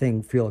the other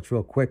thing, Felix,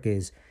 real quick,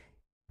 is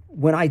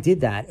when I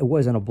did that, it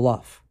wasn't a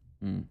bluff.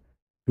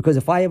 Because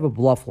if I ever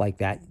bluff like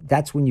that,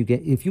 that's when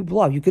if you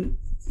bluff, you could,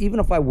 even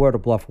if I were to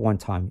bluff one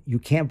time, you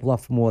can't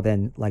bluff more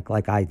than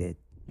like I did,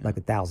 like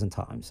 1,000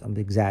 times. I'm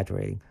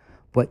exaggerating.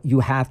 But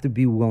you have to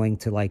be willing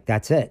to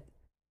that's it.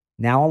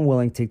 Now I'm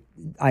willing to,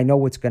 I know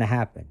what's going to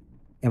happen.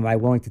 Am I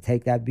willing to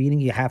take that beating?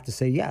 You have to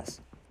say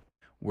yes.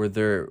 Were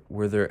there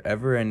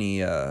ever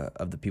any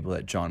of the people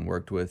that John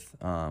worked with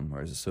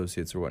or his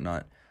associates or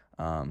whatnot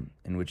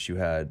in which you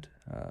had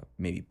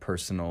maybe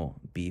personal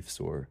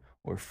beefs or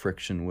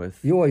friction with?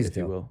 You always if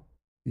do. You will?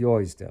 You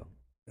always do.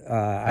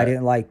 I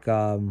didn't like,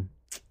 who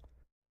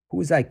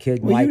was that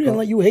kid? Well,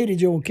 Michael? you hated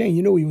Joe Kane.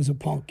 You knew he was a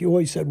punk. You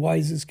always said, why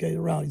is this guy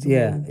around? He's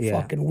a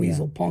little fucking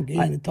weasel punk. He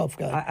ain't a tough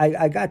guy.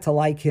 I got to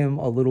like him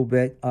a little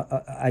bit.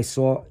 I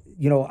saw,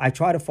 I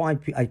try to find,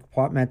 I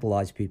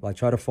compartmentalize people. I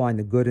try to find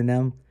the good in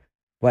them,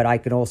 but I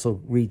can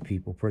also read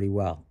people pretty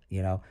well,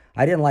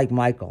 I didn't like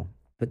Michael,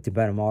 but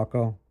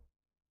DeBenemarco.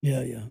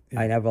 Yeah.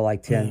 I never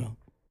liked him.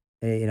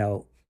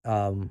 Well,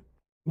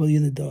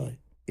 neither did I.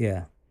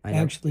 Yeah.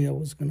 Actually, I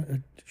was going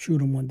to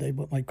shoot him one day,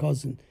 but my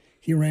cousin,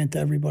 he ran to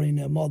everybody and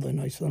their mother,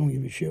 and I said, I don't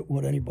give a shit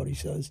what anybody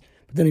says.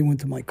 But then he went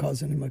to my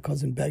cousin, and my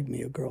cousin begged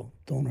me, a girl,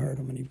 don't hurt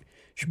him. And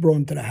she brought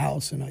him to the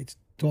house, and I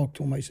talked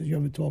to him. I said, you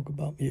ever talk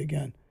about me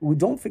again? Well,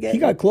 don't forget. He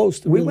got close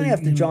to We went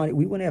after Johnny.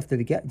 We went after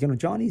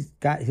Johnny's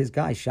got his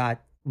guy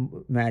shot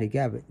Matty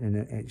Gabbett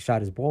and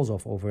shot his balls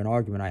off over an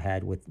argument I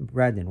had with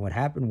Brendan. What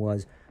happened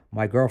was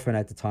my girlfriend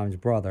at the time's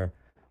brother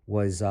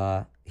was,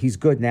 he's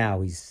good now.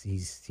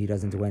 He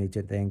doesn't do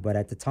anything. But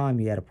at the time,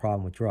 he had a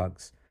problem with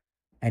drugs.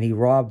 And he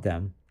robbed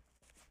them.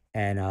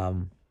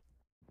 And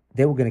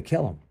they were going to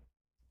kill him.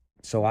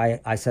 So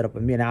I set up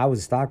I was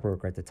a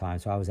stockbroker at the time,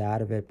 so I was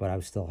out of it, but I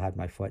still had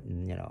my foot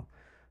in,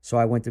 So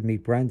I went to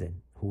meet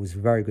Brendan, who was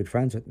very good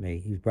friends with me.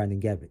 He was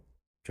Brendan Gabbett,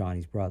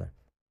 Johnny's brother.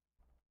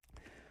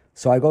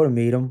 So I go to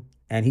meet him,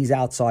 and he's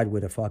outside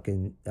with a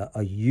fucking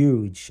a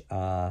huge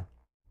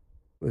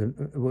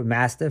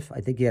mastiff. I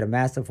think he had a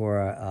mastiff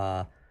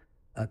or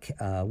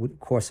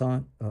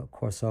Corso.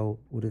 Corso.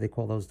 What do they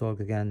call those dogs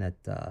again?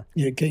 That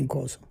King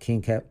Corso.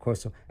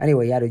 Corso.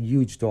 Anyway, he had a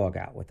huge dog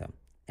out with him,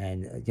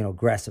 and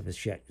aggressive as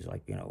shit. He's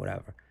like,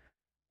 whatever.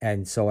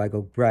 And so I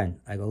go, Bren,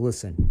 I go,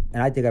 listen,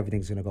 and I think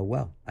everything's gonna go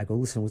well. I go,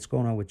 listen, what's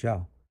going on with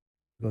Joe?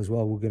 He goes,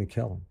 well, we're gonna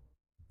kill him.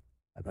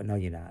 I go, no,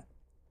 you're not.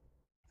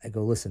 I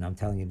go, listen, I'm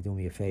telling you to do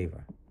me a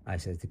favor. I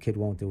said, the kid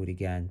won't do it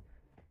again.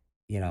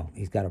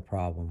 He's got a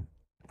problem.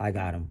 I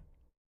got him.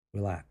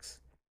 Relax.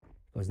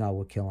 He goes, no,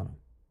 we're killing him.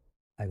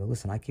 I go,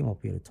 listen, I came up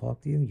here to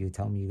talk to you. You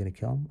tell me you're going to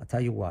kill him? I'll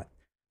tell you what.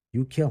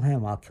 You kill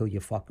him, I'll kill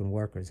your fucking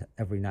workers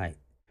every night.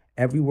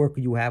 Every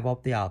worker you have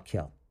up there, I'll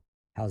kill.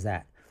 How's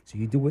that? So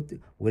you do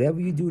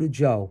whatever you do to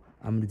Joe,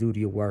 I'm going to do to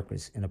your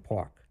workers in the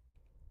park.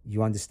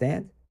 You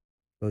understand?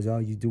 He goes, oh,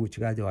 you do what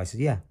you got to do. I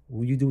said, yeah.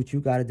 Well, you do what you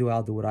got to do.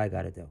 I'll do what I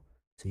got to do.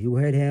 So you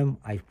hit him.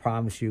 I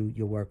promise you,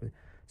 you'll work with.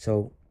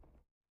 So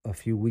a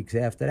few weeks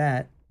after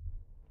that,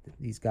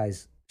 these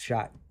guys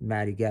shot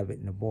Matty Gabbett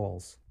in the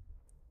balls.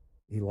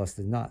 He lost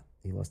his nut.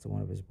 He lost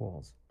one of his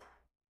balls.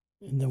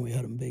 And then we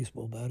had him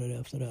baseball bat it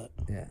after that.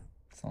 Yeah.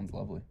 Sounds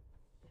lovely.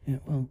 Yeah,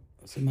 well,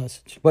 that's a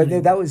message. But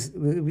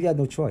we had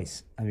no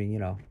choice. I mean,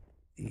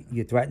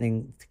 you're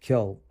threatening to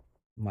kill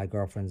my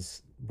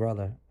girlfriend's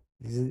brother.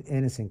 He's an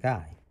innocent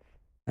guy.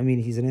 I mean,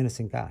 he's an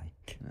innocent guy.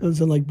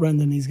 Listen, like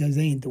Brendan, these guys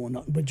ain't doing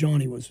nothing. But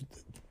Johnny was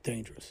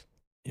dangerous.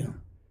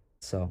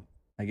 So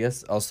I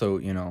guess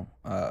also,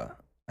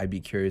 I'd be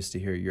curious to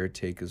hear your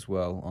take as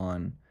well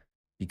on,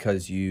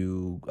 because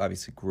you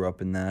obviously grew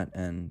up in that,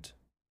 and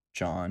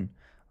John,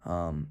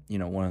 one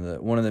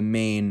of the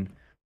main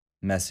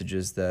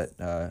messages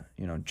that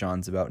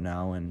John's about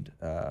now, and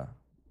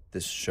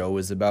this show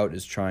is about,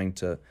 is trying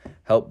to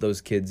help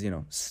those kids,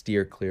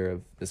 steer clear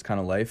of this kind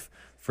of life.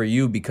 For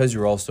you, because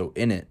you're also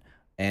in it,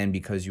 and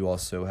because you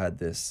also had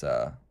this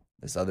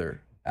this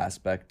other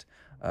aspect,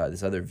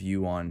 this other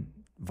view on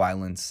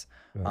violence.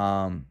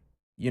 Right.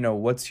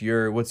 What's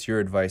your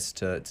advice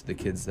to the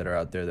kids that are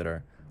out there that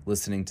are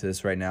listening to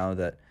this right now,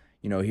 that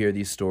hear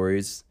these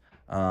stories,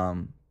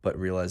 but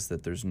realize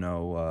that there's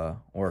no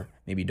or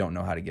maybe don't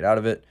know how to get out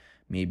of it,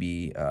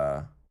 maybe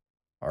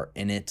are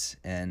in it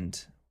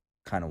and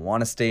kind of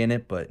want to stay in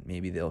it, but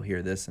maybe they'll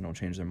hear this and it'll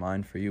change their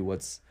mind. For you,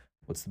 what's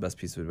the best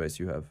piece of advice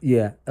you have?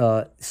 Yeah,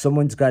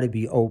 someone's got to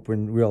be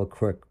open, real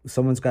quick.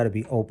 Someone's got to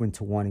be open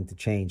to wanting to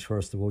change.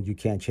 First of all, you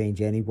can't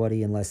change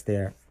anybody unless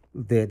they're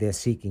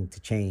seeking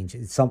to change.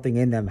 Something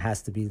in them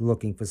has to be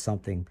looking for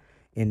something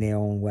in their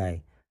own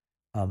way.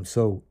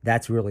 So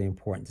that's really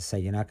important to say.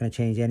 You're not going to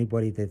change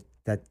anybody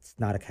that's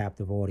not a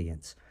captive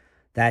audience.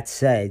 That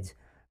said,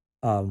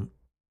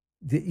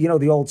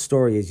 the old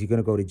story is you're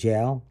going to go to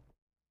jail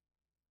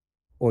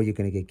or you're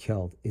going to get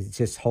killed. It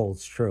just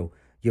holds true.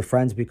 Your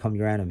friends become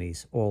your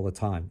enemies all the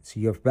time. So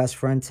your best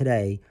friend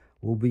today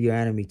will be your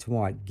enemy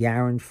tomorrow.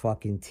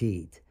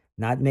 Guaranteed.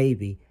 Not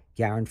maybe,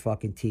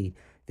 guaranteed.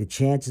 The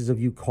chances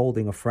of you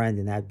holding a friend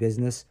in that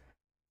business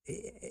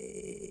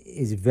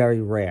is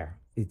very rare.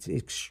 It's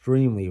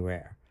extremely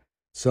rare.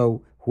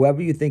 So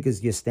whoever you think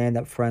is your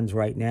stand-up friends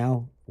right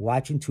now,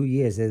 watch in 2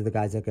 years, they're the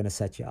guys that are going to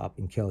set you up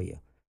and kill you.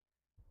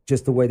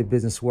 Just the way the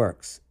business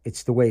works.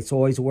 It's the way it's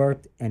always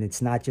worked, and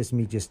it's not just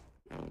me just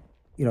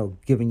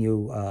giving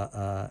you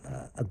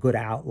a good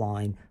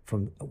outline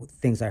from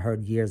things I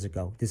heard years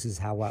ago. This is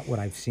what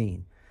I've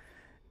seen.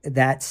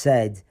 That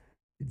said,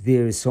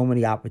 there's so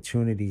many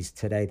opportunities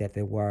today that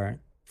there weren't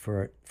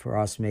for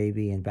us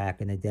maybe, and back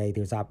in the day.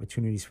 There's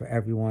opportunities for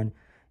everyone.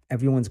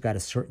 Everyone's got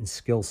a certain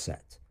skill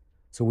set.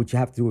 So what you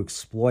have to do,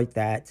 exploit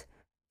that,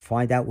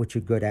 find out what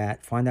you're good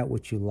at, find out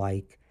what you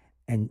like,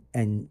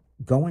 and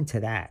go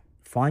into that.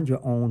 Find your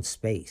own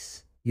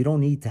space. You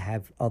don't need to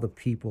have other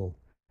people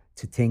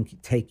to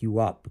take you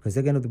up, because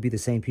they're going to be the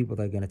same people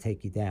that are going to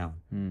take you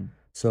down.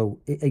 So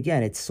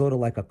again, it's sort of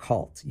like a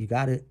cult. You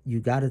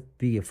gotta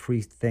be a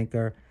free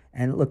thinker.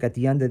 And look, at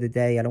the end of the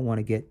day, I don't want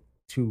to get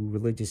too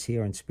religious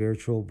here and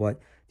spiritual, but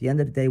at the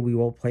end of the day, we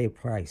all pay a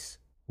price.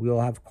 We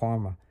all have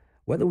karma.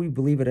 Whether we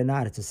believe it or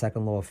not, it's a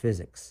second law of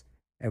physics.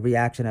 Every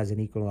action has an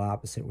equal and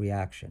opposite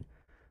reaction.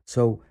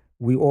 So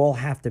we all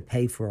have to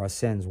pay for our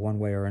sins one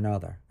way or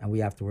another, and we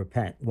have to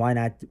repent. Why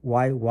not?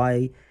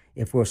 Why,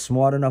 if we're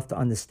smart enough to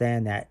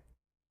understand that,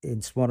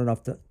 and smart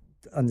enough to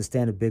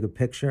understand a bigger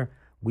picture,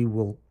 we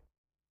will.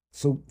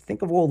 So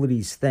think of all of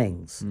these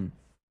things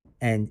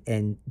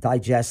and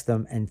digest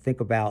them, and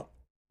think about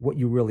what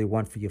you really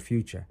want for your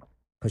future.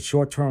 Because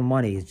short-term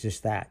money is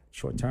just that.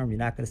 Short-term, you're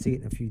not going to see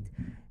it in a few.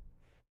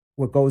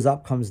 What goes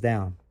up comes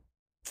down.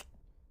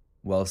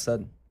 Well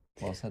said.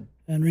 Well said.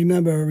 And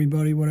remember,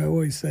 everybody, what I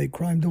always say: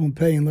 crime don't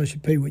pay unless you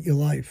pay with your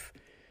life.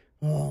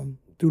 Do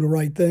the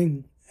right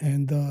thing,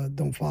 and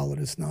don't follow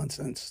this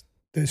nonsense.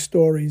 There's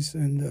stories,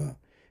 and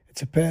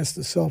it's a path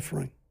to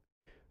suffering.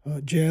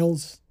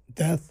 Jails,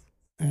 death,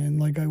 and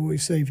like I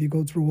always say, if you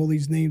go through all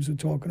these names we're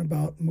talking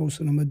about, most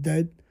of them are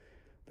dead.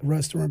 The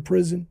rest are in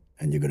prison,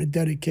 and you're going to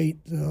dedicate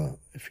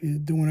if you're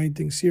doing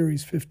anything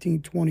serious,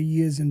 15, 20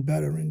 years and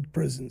better in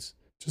prisons.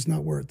 Just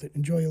not worth it.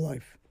 Enjoy your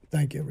life.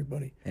 Thank you,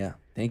 everybody. Yeah.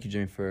 Thank you,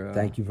 Jimmy, for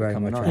Thank you very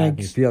coming much on. for having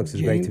me. Thanks, Felix,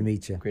 it's great James. to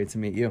meet you. Great to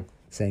meet you.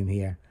 Same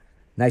here.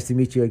 Nice to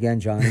meet you again,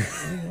 Johnny.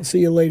 I'll see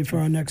you later for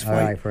our next All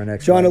fight. right, for our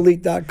next fight.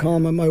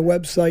 JohnElite.com on my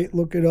website.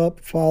 Look it up.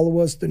 Follow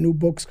us. The new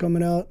book's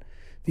coming out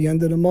the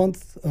end of the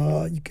month.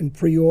 You can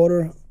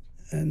pre-order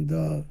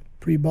and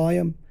pre-buy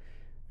them.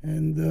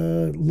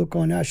 And look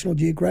on National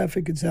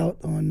Geographic. It's out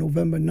on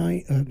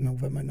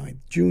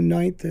June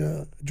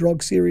 9th.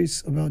 Drug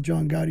series about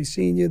John Gotti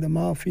Sr., the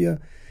Mafia,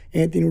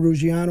 Anthony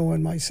Ruggiano,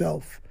 and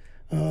myself.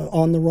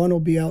 On the Run will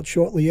be out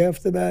shortly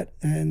after that.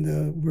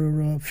 And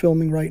we're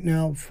filming right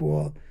now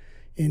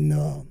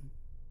in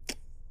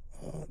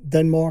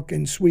Denmark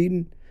and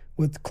Sweden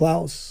with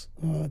Klaus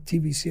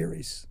TV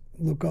series.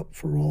 Look up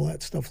for all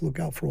that stuff. Look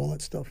out for all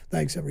that stuff.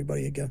 Thanks,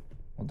 everybody, again.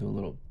 We'll do a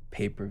little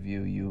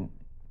pay-per-view, you,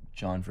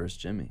 John versus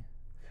Jimmy.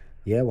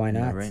 Yeah, why In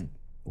the not? ring.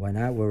 Why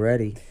not? We're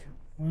ready.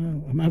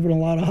 Well, I'm having a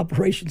lot of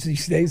operations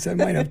these days. I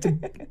might have to.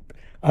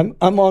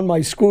 I'm on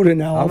my scooter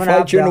now. I'll gonna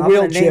fight you in a I'm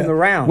gonna wheelchair. name the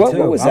round, What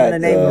too. was I'm that? gonna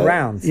name the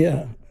rounds.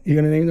 Yeah, you're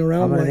gonna name the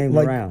round. I'm gonna name the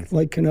like, rounds.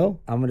 Like Cano.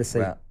 I'm going to say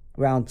Ra-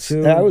 round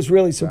 2. I was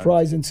really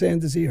surprised in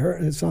Sanders. He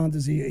hurt him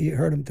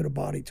to the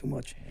body too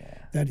much.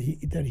 That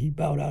he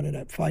bowed out of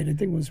that fight. I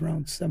think it was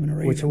round 7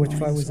 or 8. Which or fight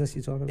 9 or was something. this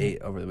you talking about?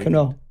 8 over the weekend.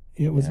 Cano.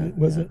 Yeah, was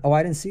it? Oh,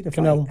 I didn't see the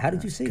fight. Canelo. How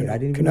did you see it? Canelo. I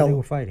didn't even know they Canelo.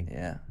 were fighting.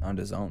 Yeah, on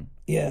his own.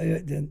 Yeah,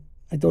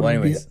 I thought Well, it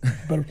would be. anyways.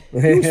 But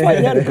he was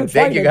fighting. He had a good Thank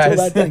fight you, until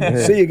guys. that thing.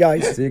 See you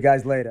guys. See you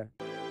guys later.